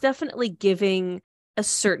 So it's definitely giving a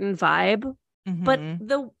certain vibe. But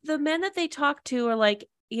the men that they talk to are like,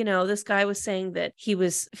 you know, this guy was saying that he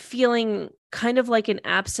was feeling kind of like an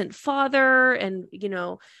absent father and, you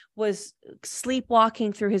know, was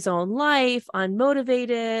sleepwalking through his own life,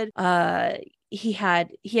 unmotivated. He had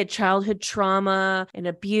childhood trauma and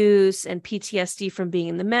abuse and PTSD from being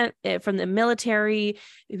in from the military.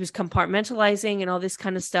 He was compartmentalizing and all this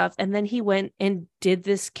kind of stuff. And then he went and did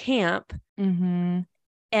this camp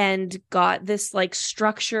and got this like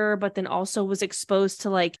structure, but then also was exposed to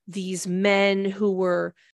like these men who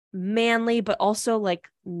were manly, but also like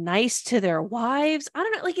nice to their wives. I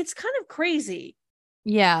don't know. Like it's kind of crazy.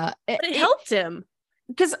 Yeah. But it helped him.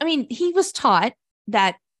 Because, I mean, he was taught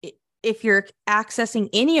that if you're accessing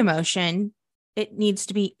any emotion, it needs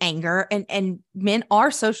to be anger. And men are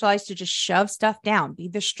socialized to just shove stuff down, be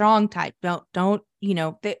the strong type. Don't, you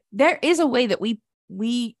know, there is a way that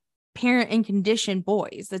we parent and condition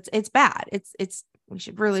boys. It's bad. It's we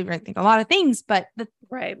should really rethink a lot of things. But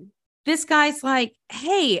this guy's like,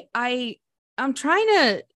 hey, I'm trying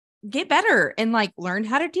to get better and like learn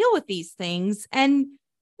how to deal with these things. And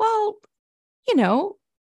well, you know,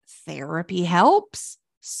 therapy helps.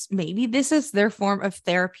 Maybe this is their form of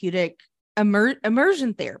therapeutic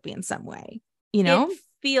immersion therapy in some way, you know? It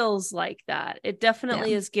feels like that. It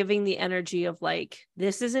definitely is giving the energy of like,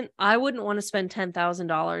 I wouldn't want to spend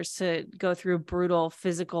 $10,000 to go through brutal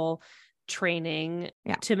physical training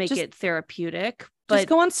to make it therapeutic. But just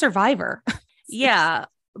go on Survivor.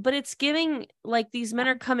 But it's giving like these men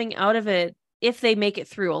are coming out of it if they make it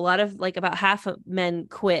through. A lot of like about half of men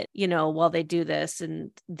quit, you know, while they do this,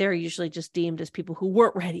 and they're usually just deemed as people who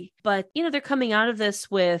weren't ready. But, you know, they're coming out of this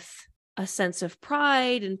with a sense of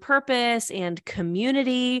pride and purpose and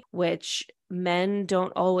community, which men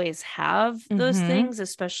don't always have those things,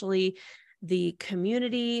 especially the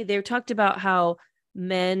community. They talked about how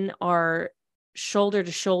men are shoulder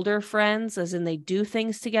to shoulder friends, as in they do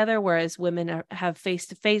things together, whereas women have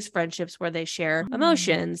face-to-face friendships where they share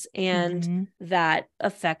emotions, and that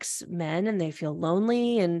affects men and they feel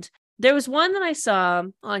lonely. And there was one that I saw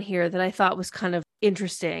on here that I thought was kind of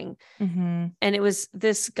interesting. And it was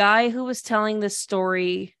this guy who was telling this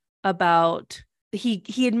story about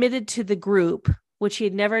he admitted to the group, which he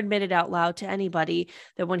had never admitted out loud to anybody,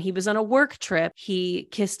 that when he was on a work trip, he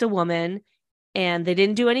kissed a woman and they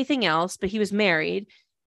didn't do anything else, but he was married.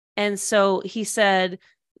 And so he said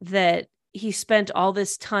that he spent all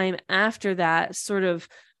this time after that sort of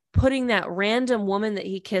putting that random woman that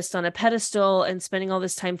he kissed on a pedestal and spending all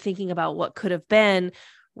this time thinking about what could have been,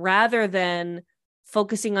 rather than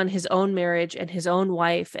focusing on his own marriage and his own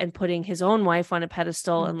wife and putting his own wife on a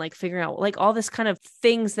pedestal and like figuring out like all this kind of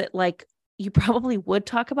things that like you probably would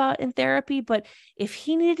talk about in therapy. But if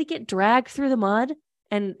he needed to get dragged through the mud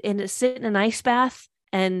and sit in an ice bath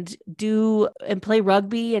and play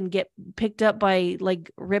rugby and get picked up by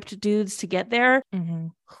like ripped dudes to get there, who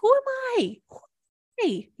am I?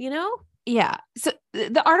 You know? Yeah. So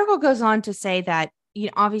the article goes on to say that, you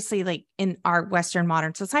know, obviously like in our Western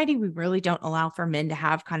modern society, we really don't allow for men to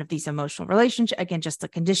have kind of these emotional relationships. Again, just the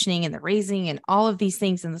conditioning and the raising and all of these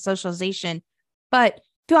things and the socialization. But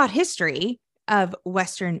throughout history of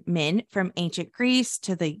Western men, from ancient Greece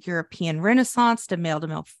to the European Renaissance to male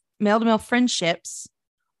male-to-male friendships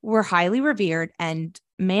were highly revered, and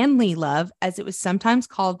manly love, as it was sometimes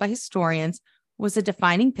called by historians, was a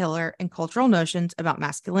defining pillar in cultural notions about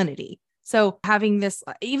masculinity. So having this,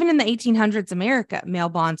 even in the 1800s America, male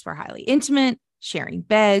bonds were highly intimate. Sharing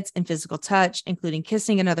beds and physical touch, including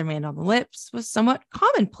kissing another man on the lips, was somewhat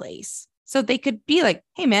commonplace. So they could be like,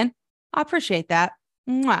 hey, man, I appreciate that.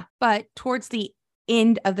 Mwah. But towards the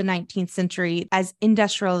end of the 19th century, as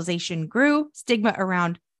industrialization grew, stigma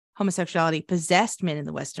around homosexuality possessed men in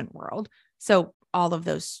the Western world. So all of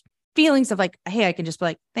those feelings of like, hey, I can just be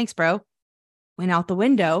like, thanks, bro, went out the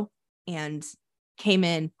window and came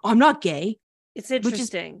in, oh, I'm not gay. It's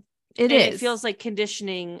interesting. It feels like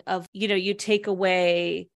conditioning of, you take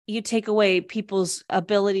away people's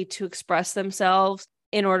ability to express themselves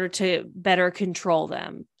in order to better control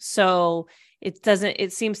them. So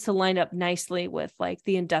it seems to line up nicely with like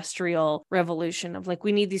the industrial revolution of like,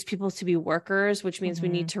 we need these people to be workers, which means we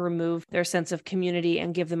need to remove their sense of community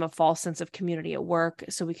and give them a false sense of community at work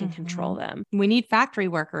so we can control them. We need factory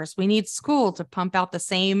workers. We need school to pump out the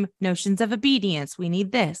same notions of obedience. We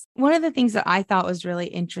need this. One of the things that I thought was really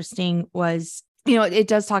interesting was, it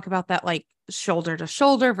does talk about that like shoulder to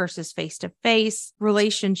shoulder versus face to face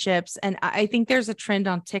relationships. And I think there's a trend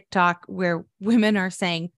on TikTok where women are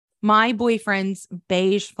saying, my boyfriend's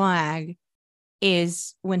beige flag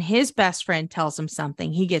is when his best friend tells him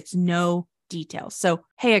something, he gets no details. So,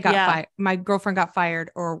 hey, I got fired. My girlfriend got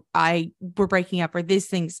fired, or we're breaking up, or these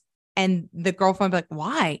things. And the girlfriend be like,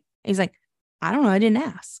 why? And he's like, I don't know. I didn't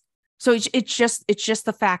ask. So it's just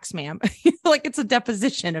the facts, ma'am. Like it's a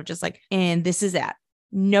deposition of just like, and this is that.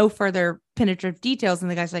 No further penetrative details.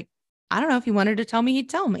 And the guy's like, I don't know, if he wanted to tell me, he'd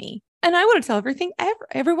tell me. And I want to tell everything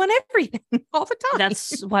all the time.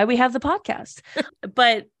 That's why we have the podcast.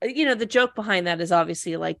 But, the joke behind that is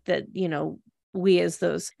obviously like that, we as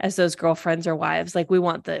those girlfriends or wives, like we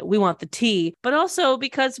want the tea, but also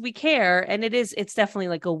because we care. And it's definitely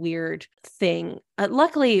like a weird thing.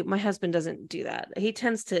 Luckily, my husband doesn't do that. He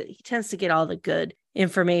tends to get all the good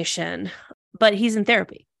information, but he's in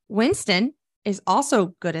therapy. Winston is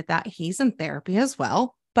also good at that. He's in therapy as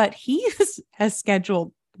well, but he has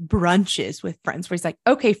scheduled brunches with friends where he's like,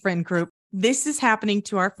 okay, friend group, this is happening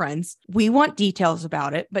to our friends. We want details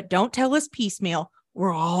about it, but don't tell us piecemeal.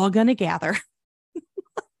 We're all going to gather.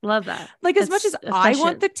 Love that. Like as much as I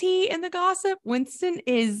want the tea and the gossip, Winston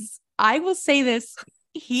is, I will say this,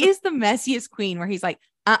 he is the messiest queen where he's like,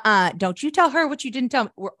 don't you tell her what you didn't tell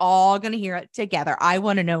me. We're all going to hear it together. I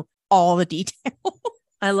want to know all the details.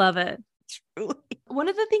 I love it. Truly. One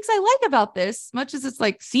of the things I like about this, much as it's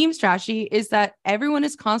like seems trashy, is that everyone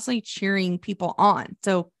is constantly cheering people on.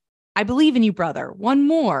 So I believe in you, brother. One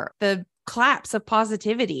more. The claps of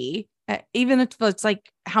positivity, even if it's like,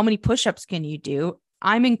 how many push-ups can you do?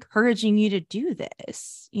 I'm encouraging you to do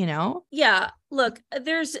this, Yeah. Look,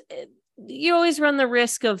 you always run the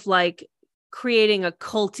risk of like creating a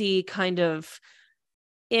culty kind of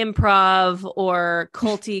improv or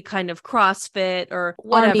culty kind of CrossFit or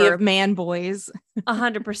whatever. Army of man boys.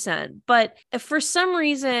 100%. But if for some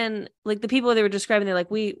reason, like the people they were describing, they're like,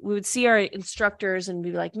 we would see our instructors and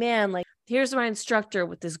be like, man, like, here's my instructor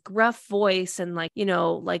with this gruff voice and like,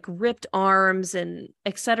 like ripped arms and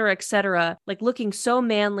et cetera, like looking so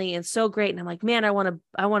manly and so great. And I'm like, man, I want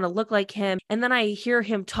to look like him. And then I hear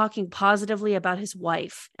him talking positively about his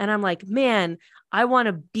wife. And I'm like, man, I want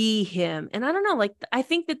to be him. And I don't know, like, I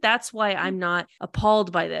think that's why I'm not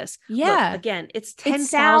appalled by this. Yeah. Look, again, it's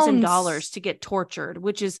 $10,000 to get tortured,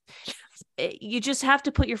 which is, you just have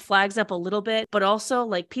to put your flags up a little bit, but also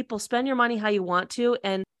like people spend your money how you want to.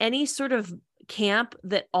 And any sort of camp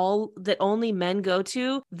that only men go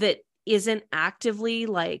to that isn't actively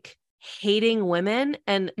like hating women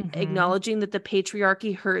and acknowledging that the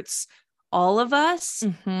patriarchy hurts all of us.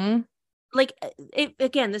 Like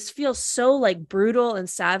again, this feels so like brutal and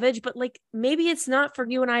savage, but like maybe it's not for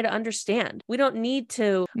you and I to understand. We don't need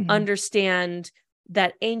to understand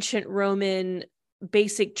that ancient Roman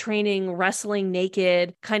basic training, wrestling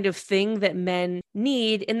naked kind of thing that men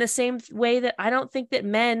need, in the same way that I don't think that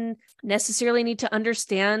men necessarily need to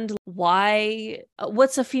understand why,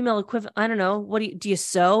 what's a female equivalent? I don't know. What do you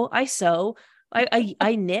sew? I sew.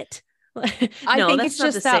 I knit. I think it's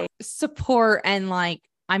just that support and like,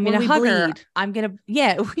 I'm going to hug her. I'm going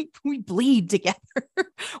to, we bleed together.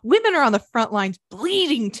 Women are on the front lines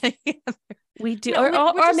bleeding together. We do.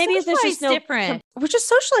 No, or maybe there's just different. We're just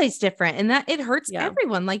socialized different, and that it hurts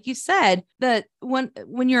everyone. Like you said, that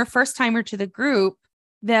when you're a first timer to the group,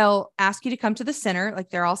 they'll ask you to come to the center.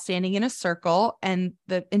 Like they're all standing in a circle, and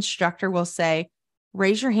the instructor will say,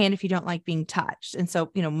 raise your hand if you don't like being touched. And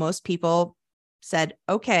so, most people said,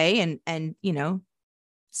 okay. And,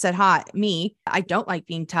 said hi, me. I don't like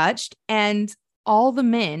being touched. And all the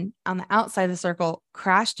men on the outside of the circle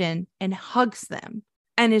crashed in and hugs them.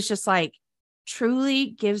 And it's just like truly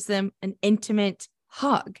gives them an intimate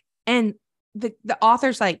hug. And the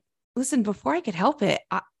author's like, listen, before I could help it,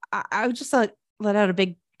 I would just let out a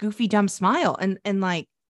big goofy dumb smile and like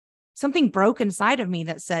something broke inside of me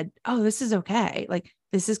that said, oh, this is okay. Like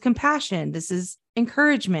this is compassion. This is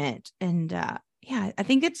encouragement. And yeah, I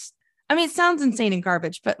think it sounds insane and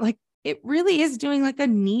garbage, but like it really is doing like a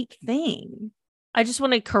neat thing. I just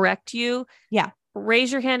want to correct you. Yeah.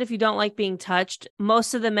 Raise your hand if you don't like being touched.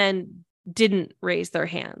 Most of the men didn't raise their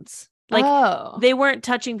hands. Like they weren't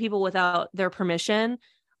touching people without their permission.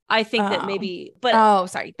 I think that maybe, but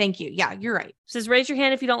sorry. Thank you. Yeah, you're right. It says, raise your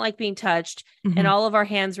hand if you don't like being touched. Mm-hmm. And all of our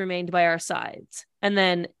hands remained by our sides. And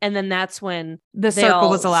then that's when the circle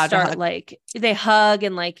was allowed to hug. Like they hug.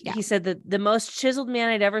 And like, he said that the most chiseled man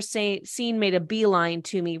I'd ever seen made a beeline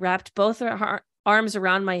to me, wrapped both arms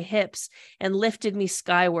around my hips and lifted me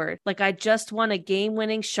skyward. Like I just won a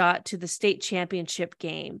game-winning shot to the state championship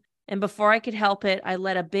game. And before I could help it, I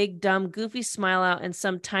let a big, dumb, goofy smile out and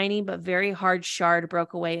some tiny but very hard shard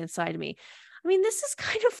broke away inside me. I mean, this is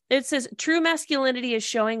kind of, it says true masculinity is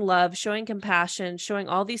showing love, showing compassion, showing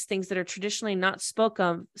all these things that are traditionally not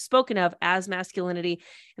spoken of as masculinity.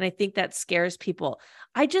 And I think that scares people.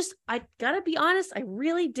 I gotta be honest, I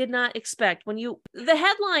really did not expect the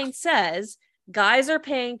headline says, guys are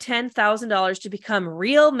paying $10,000 to become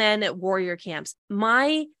real men at warrior camps.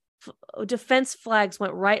 My defense flags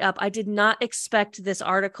went right up. I did not expect this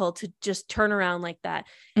article to just turn around like that.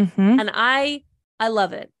 Mm-hmm. And I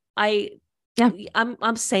love it. I'm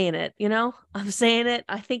saying it, I'm saying it.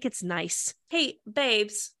 I think it's nice. Hey,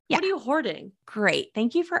 babes, what are you hoarding? Great.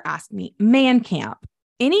 Thank you for asking me. Man camp.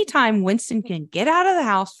 Anytime Winston can get out of the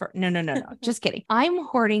house no. Just kidding. I'm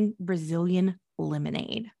hoarding Brazilian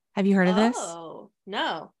lemonade. Have you heard of this? Oh,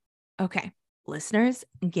 no. Okay. Listeners,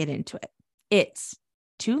 get into it. It's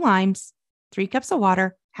 2 limes, 3 cups of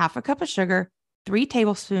water, half a cup of sugar, 3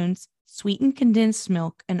 tablespoons, sweetened condensed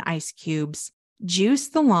milk and ice cubes. Juice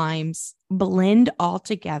the limes, blend all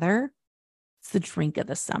together. It's the drink of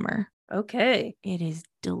the summer. Okay. It is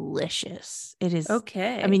delicious. It is.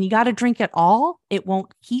 Okay. I mean, you got to drink it all. It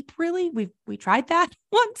won't keep really. We tried that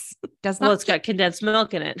once. It's got condensed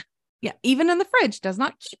milk in it. Yeah. Even in the fridge, does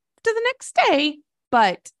not keep to the next day.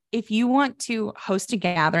 But if you want to host a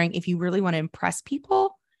gathering, if you really want to impress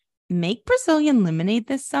people, make Brazilian lemonade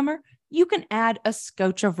this summer. You can add a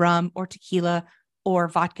scotch of rum or tequila or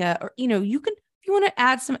vodka, or, you can, if you want to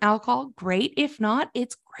add some alcohol, great. If not,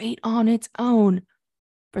 it's great on its own.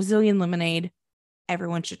 Brazilian lemonade.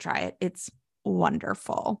 Everyone should try it. It's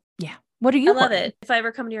wonderful. Yeah. What are you? I love it. If I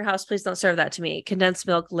ever come to your house, please don't serve that to me. Condensed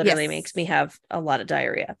milk literally makes me have a lot of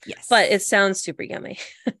diarrhea. Yes. But it sounds super yummy.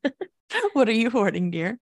 What are you hoarding,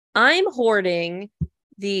 dear? I'm hoarding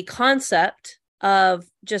the concept of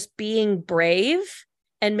just being brave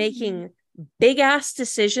and making big ass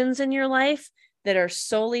decisions in your life that are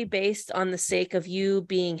solely based on the sake of you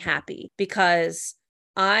being happy. Because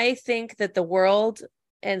I think that the world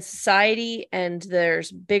and society and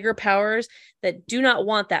there's bigger powers that do not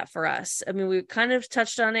want that for us. I mean, we kind of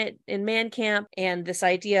touched on it in Man Camp, and this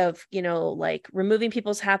idea of, like removing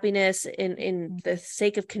people's happiness in the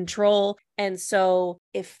sake of control. And so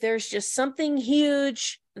if there's just something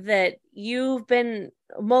huge that you've been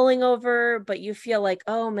mulling over, but you feel like,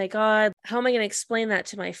 oh my God, how am I going to explain that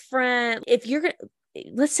to my friend? If you're going to,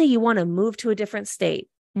 let's say you want to move to a different state,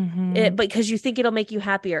 because you think it'll make you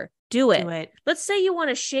happier. Do it. Let's say you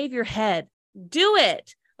want to shave your head. Do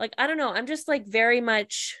it. Like, I don't know. I'm just like very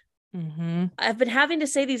much, I've been having to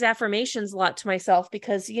say these affirmations a lot to myself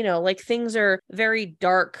because, like things are very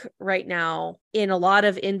dark right now in a lot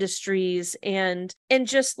of industries and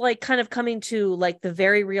just like kind of coming to like the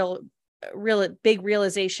very real big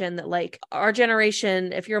realization that like our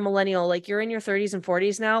generation, if you're a millennial, like you're in your 30s and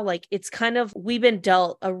 40s now, like it's kind of, we've been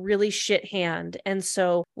dealt a really shit hand. And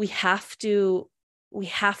so we have to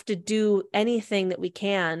do anything that we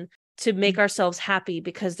can to make ourselves happy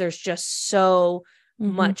because there's just so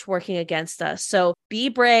much working against us. So be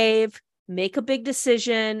brave, make a big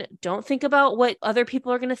decision. Don't think about what other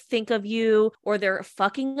people are going to think of you or their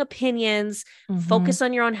fucking opinions. Focus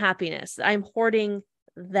on your own happiness. I'm hoarding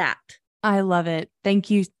that. I love it. Thank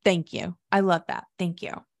you. I love that. Thank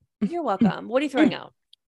you. You're welcome. What are you throwing out?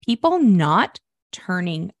 People not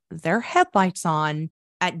turning their headlights on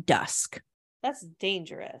at dusk. That's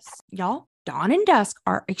dangerous. Y'all, dawn and dusk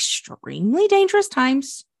are extremely dangerous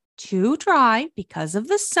times to drive because of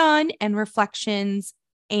the sun and reflections.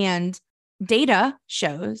 And data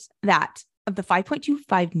shows that of the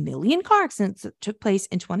 5.25 million car accidents that took place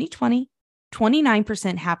in 2020,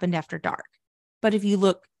 29% happened after dark. But if you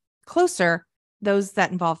look closer, those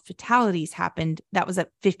that involved fatalities that was at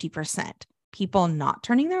 50%. People not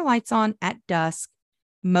turning their lights on at dusk.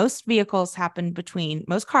 Most car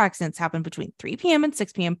accidents happen between 3 p.m. and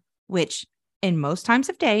 6 p.m., which in most times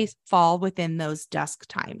of days fall within those dusk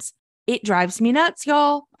times. It drives me nuts,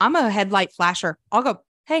 y'all. I'm a headlight flasher. I'll go,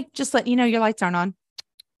 hey, just let you know your lights aren't on.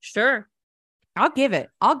 Sure. I'll give it.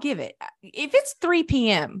 If it's 3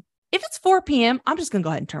 p.m., if it's 4 p.m., I'm just going to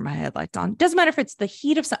go ahead and turn my headlights on. Doesn't matter if it's the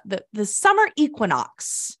heat of the summer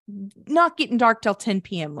equinox, not getting dark till 10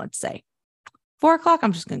 p.m., let's say. 4 o'clock,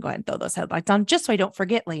 I'm just going to go ahead and throw those headlights on just so I don't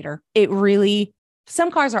forget later.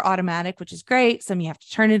 Some cars are automatic, which is great. Some you have to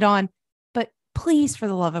turn it on. But please, for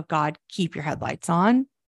the love of God, keep your headlights on.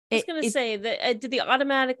 I was going to say that did the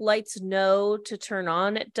automatic lights know to turn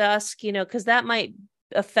on at dusk? Because that might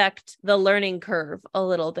affect the learning curve a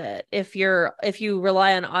little bit if you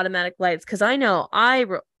rely on automatic lights, because I know I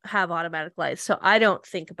have automatic lights, so I don't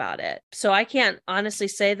think about it. So I can't honestly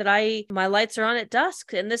say that my lights are on at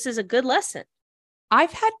dusk, and this is a good lesson.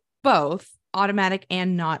 I've had both automatic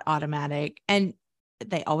and not automatic, and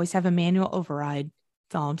they always have a manual override.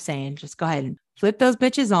 That's all I'm saying. Just go ahead and flip those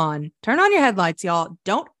bitches on. Turn on your headlights, y'all.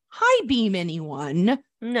 Don't high beam anyone.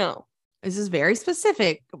 No. This is very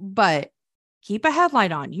specific, but keep a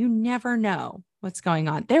headlight on. You never know what's going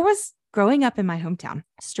on. Growing up in my hometown,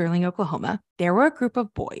 Sterling, Oklahoma, there were a group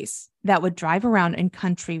of boys that would drive around in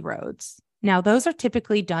country roads. Now, those are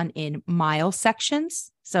typically done in mile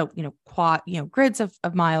sections. So, grids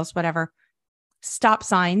of miles, whatever. Stop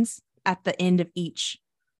signs at the end of each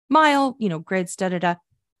mile, grids, da-da-da.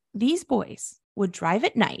 These boys would drive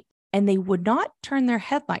at night and they would not turn their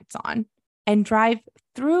headlights on and drive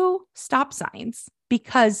through stop signs,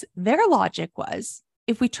 because their logic was,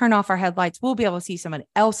 if we turn off our headlights, we'll be able to see someone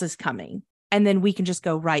else is coming, and then we can just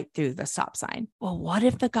go right through the stop sign. Well, what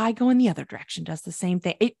if the guy going the other direction does the same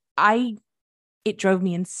thing? It drove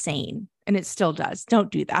me insane, and it still does.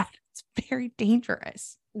 Don't do that. It's very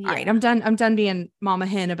dangerous. Yeah. All right, I'm done being mama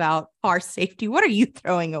hen about car safety. What are you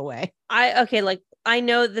throwing away? I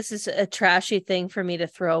know this is a trashy thing for me to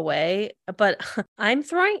throw away, but I'm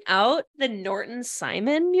throwing out the Norton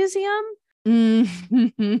Simon Museum.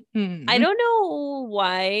 Mm-hmm. I don't know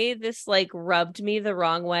why this rubbed me the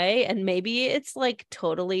wrong way, and maybe it's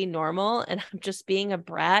totally normal and I'm just being a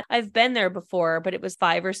brat. I've been there before, but it was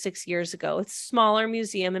 5 or 6 years ago. It's a smaller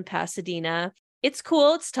museum in Pasadena. It's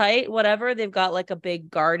cool. It's tight, whatever. They've got a big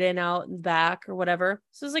garden out in back or whatever.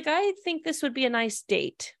 So it's I think this would be a nice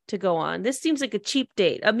date to go on. This seems like a cheap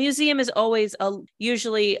date. A museum is always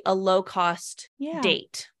usually a low cost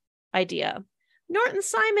date idea. Norton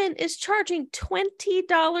Simon is charging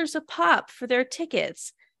 $20 a pop for their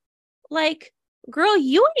tickets. Girl,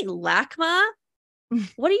 you ain't LACMA.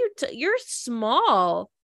 What are you? You're small.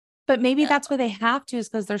 But maybe that's why they have to, is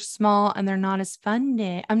because they're small and they're not as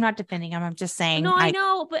funded. I'm not defending them. I'm just saying. No, I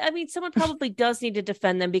know. But someone probably does need to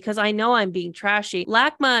defend them, because I know I'm being trashy.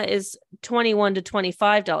 LACMA is $21 to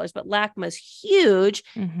 $25, but LACMA is huge.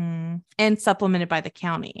 Mm-hmm. And supplemented by the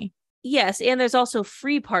county. Yes, and there's also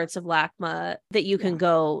free parts of LACMA that you can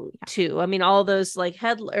go to. All those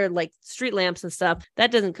street lamps and stuff,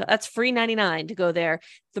 that's free 99 to go there.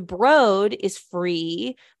 The Broad is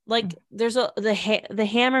free. There's the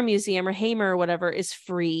Hammer Museum, or Hamer or whatever, is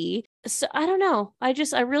free. So I don't know. I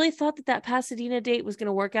really thought that Pasadena date was going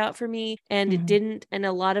to work out for me, and it didn't. And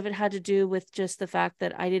a lot of it had to do with just the fact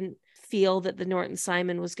that I didn't feel that the Norton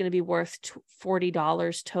Simon was going to be worth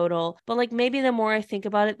 $40 total. But maybe the more I think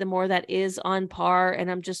about it, the more that is on par,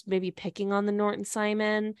 and I'm just maybe picking on the Norton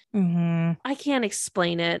Simon. Mm-hmm. I can't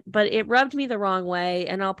explain it, but it rubbed me the wrong way,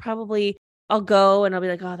 and I'll go and I'll be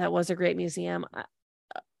like, oh, that was a great museum.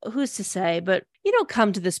 Who's to say? But you don't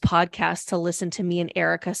come to this podcast to listen to me and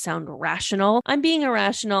Erica sound rational. I'm being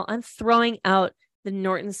irrational. I'm throwing out the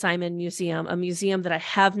Norton Simon Museum, a museum that I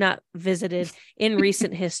have not visited in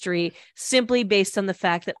recent history, simply based on the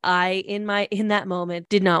fact that I, in that moment,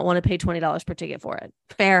 did not want to pay $20 per ticket for it.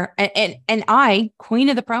 Fair. And I, queen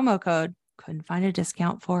of the promo code, couldn't find a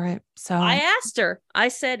discount for it. So I asked her, I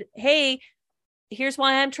said, hey, here's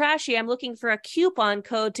why I'm trashy. I'm looking for a coupon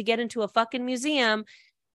code to get into a fucking museum,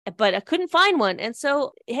 but I couldn't find one. And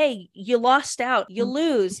so, hey, you lost out. You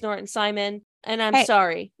lose, Norton Simon. And I'm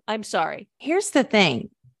sorry. I'm sorry. Here's the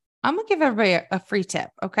thing. I'm going to give everybody a free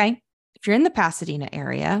tip. Okay. If you're in the Pasadena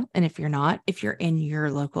area, and if you're not, if you're in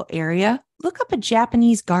your local area, look up a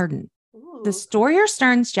Japanese garden. Ooh. The Stoyer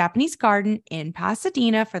Stearns Japanese Garden in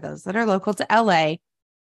Pasadena, for those that are local to LA,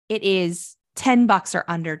 it is $10 or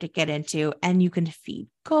under to get into, and you can feed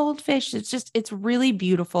goldfish. It's really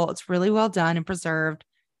beautiful. It's really well done and preserved.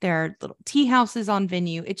 There are little tea houses on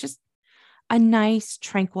venue. It's just a nice,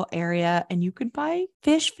 tranquil area. And you can buy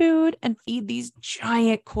fish food and feed these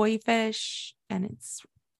giant koi fish. And it's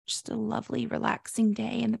just a lovely, relaxing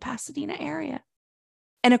day in the Pasadena area.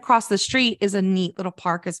 And across the street is a neat little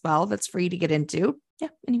park as well that's free to get into. Yeah,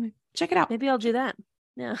 anyway, check it out. Maybe I'll do that.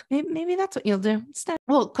 Yeah. Maybe that's what you'll do instead.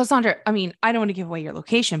 Well, Cassandra, I mean, I don't want to give away your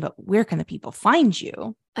location, but where can the people find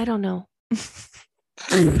you? I don't know.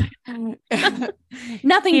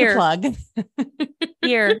 Nothing Here. to plug.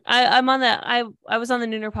 Here. I'm on that. I was on the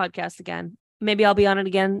Nooner podcast again. Maybe I'll be on it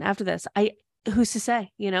again after this. Who's to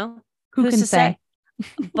say, you know? Who Who's can to say?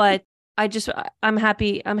 But I'm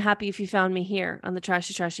happy if you found me here on the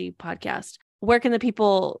Trashy podcast. Where can the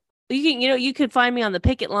people, you could find me on the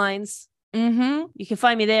picket lines. Mm-hmm. You can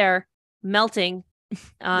find me there melting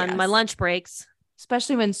on my lunch breaks.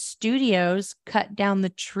 Especially when studios cut down the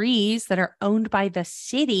trees that are owned by the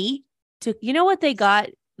city to, You know what they got?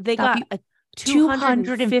 They Stop got a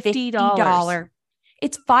 $250.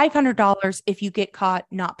 It's $500 if you get caught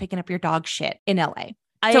not picking up your dog shit in LA.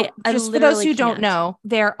 I Just for those literally who don't can't. know,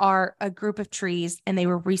 there are a group of trees and they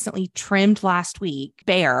were recently trimmed last week,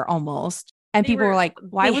 bare almost. And They people were were like,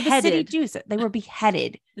 why would the city beheaded. do it? They were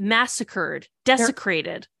beheaded. Massacred,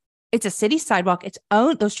 desecrated. It's a city sidewalk. It's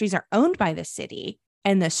owned. Those trees are owned by the city,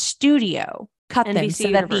 and the studio cut them NBC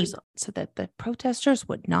Universal. so that the protesters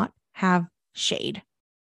would not have shade.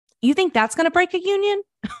 You think that's going to break a union?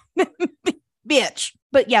 Bitch.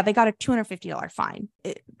 But yeah, they got a $250 fine.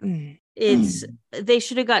 They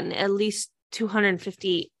should have gotten at least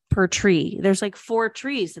 $250 per tree. There's like 4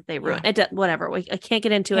 trees that they ruined. Whatever. I can't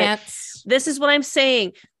get into it. This is what I'm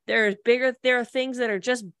saying. There are things that are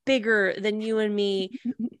just bigger than you and me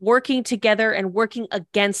working together and working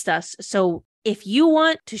against us. So if you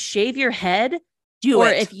want to shave your head, Do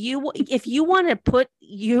it. if you want to put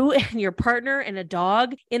you and your partner and a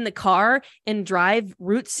dog in the car and drive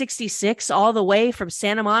Route 66 all the way from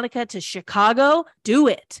Santa Monica to Chicago, do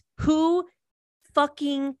it. Who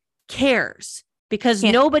fucking cares? Because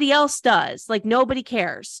nobody else does. Like, nobody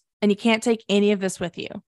cares. And you can't take any of this with you.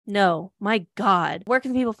 No, my God. Where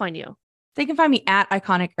can people find you? They can find me at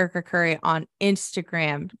Iconic Urka Curry on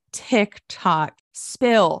Instagram, TikTok,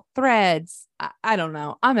 Spill, Threads. I don't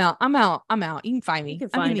know. I'm out. You can find me. You can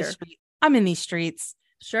find her. I'm in these streets.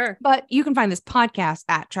 Sure. But you can find this podcast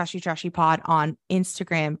at Trashy Pod on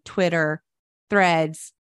Instagram, Twitter,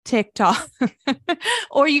 Threads, TikTok.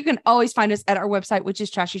 Or you can always find us at our website, which is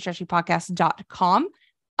trashytrashypodcast.com.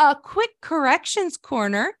 A quick corrections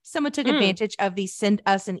corner. Someone took advantage of the send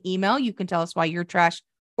us an email. You can tell us why you're trash,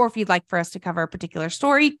 or if you'd like for us to cover a particular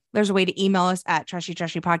story, there's a way to email us at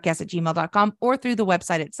trashytrashypodcast@gmail.com or through the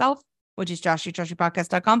website itself, which is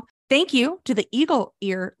trashytrashypodcast.com. Thank you to the Eagle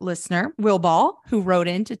Ear listener, Will Ball, who wrote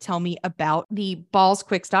in to tell me about the Balls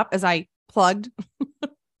Quick Stop as I plugged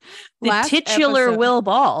The titular episode. Will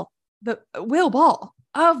Ball. The Will Ball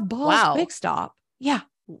of Balls Wow. Quick Stop. Yeah.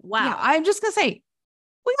 Wow. Yeah, I'm just going to say,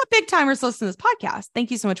 we got big timers listening to this podcast.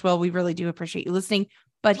 Thank you so much, Will. We really do appreciate you listening.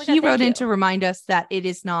 But Oh my he God, wrote thank in you. to remind us that it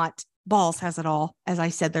is not Balls Has It All, as I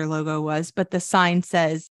said their logo was, but the sign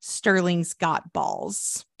says Sterling's Got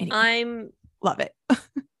Balls. Anyway, love it.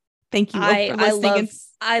 Thank you, Will, for listening.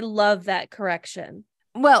 I love that correction.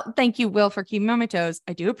 Well, thank you, Will, for keeping me on my toes.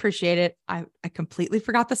 I do appreciate it. I completely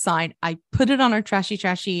forgot the sign. I put it on our Trashy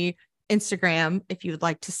Instagram if you would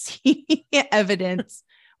like to see evidence.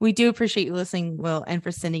 We do appreciate you listening, Will, and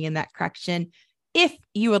for sending in that correction. If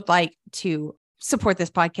you would like to support this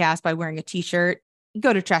podcast by wearing a t-shirt,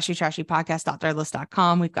 go to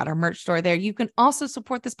trashytrashypodcast.threadless.com. We've got our merch store there. You can also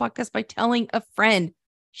support this podcast by telling a friend.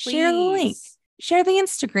 Share the link. Please. Share the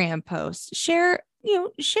Instagram post. Share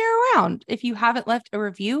around. If you haven't left a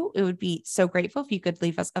review, it would be so grateful if you could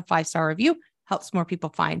leave us a 5-star review. Helps more people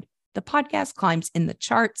find the podcast, climbs in the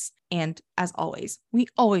charts. And as always, we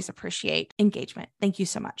always appreciate engagement. Thank you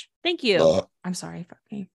so much. Thank you. I'm sorry.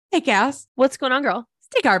 Hey, Cass. What's going on, girl?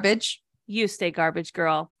 Stay garbage. You stay garbage,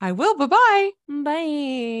 girl. I will. Bye-bye.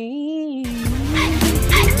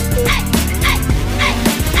 Bye.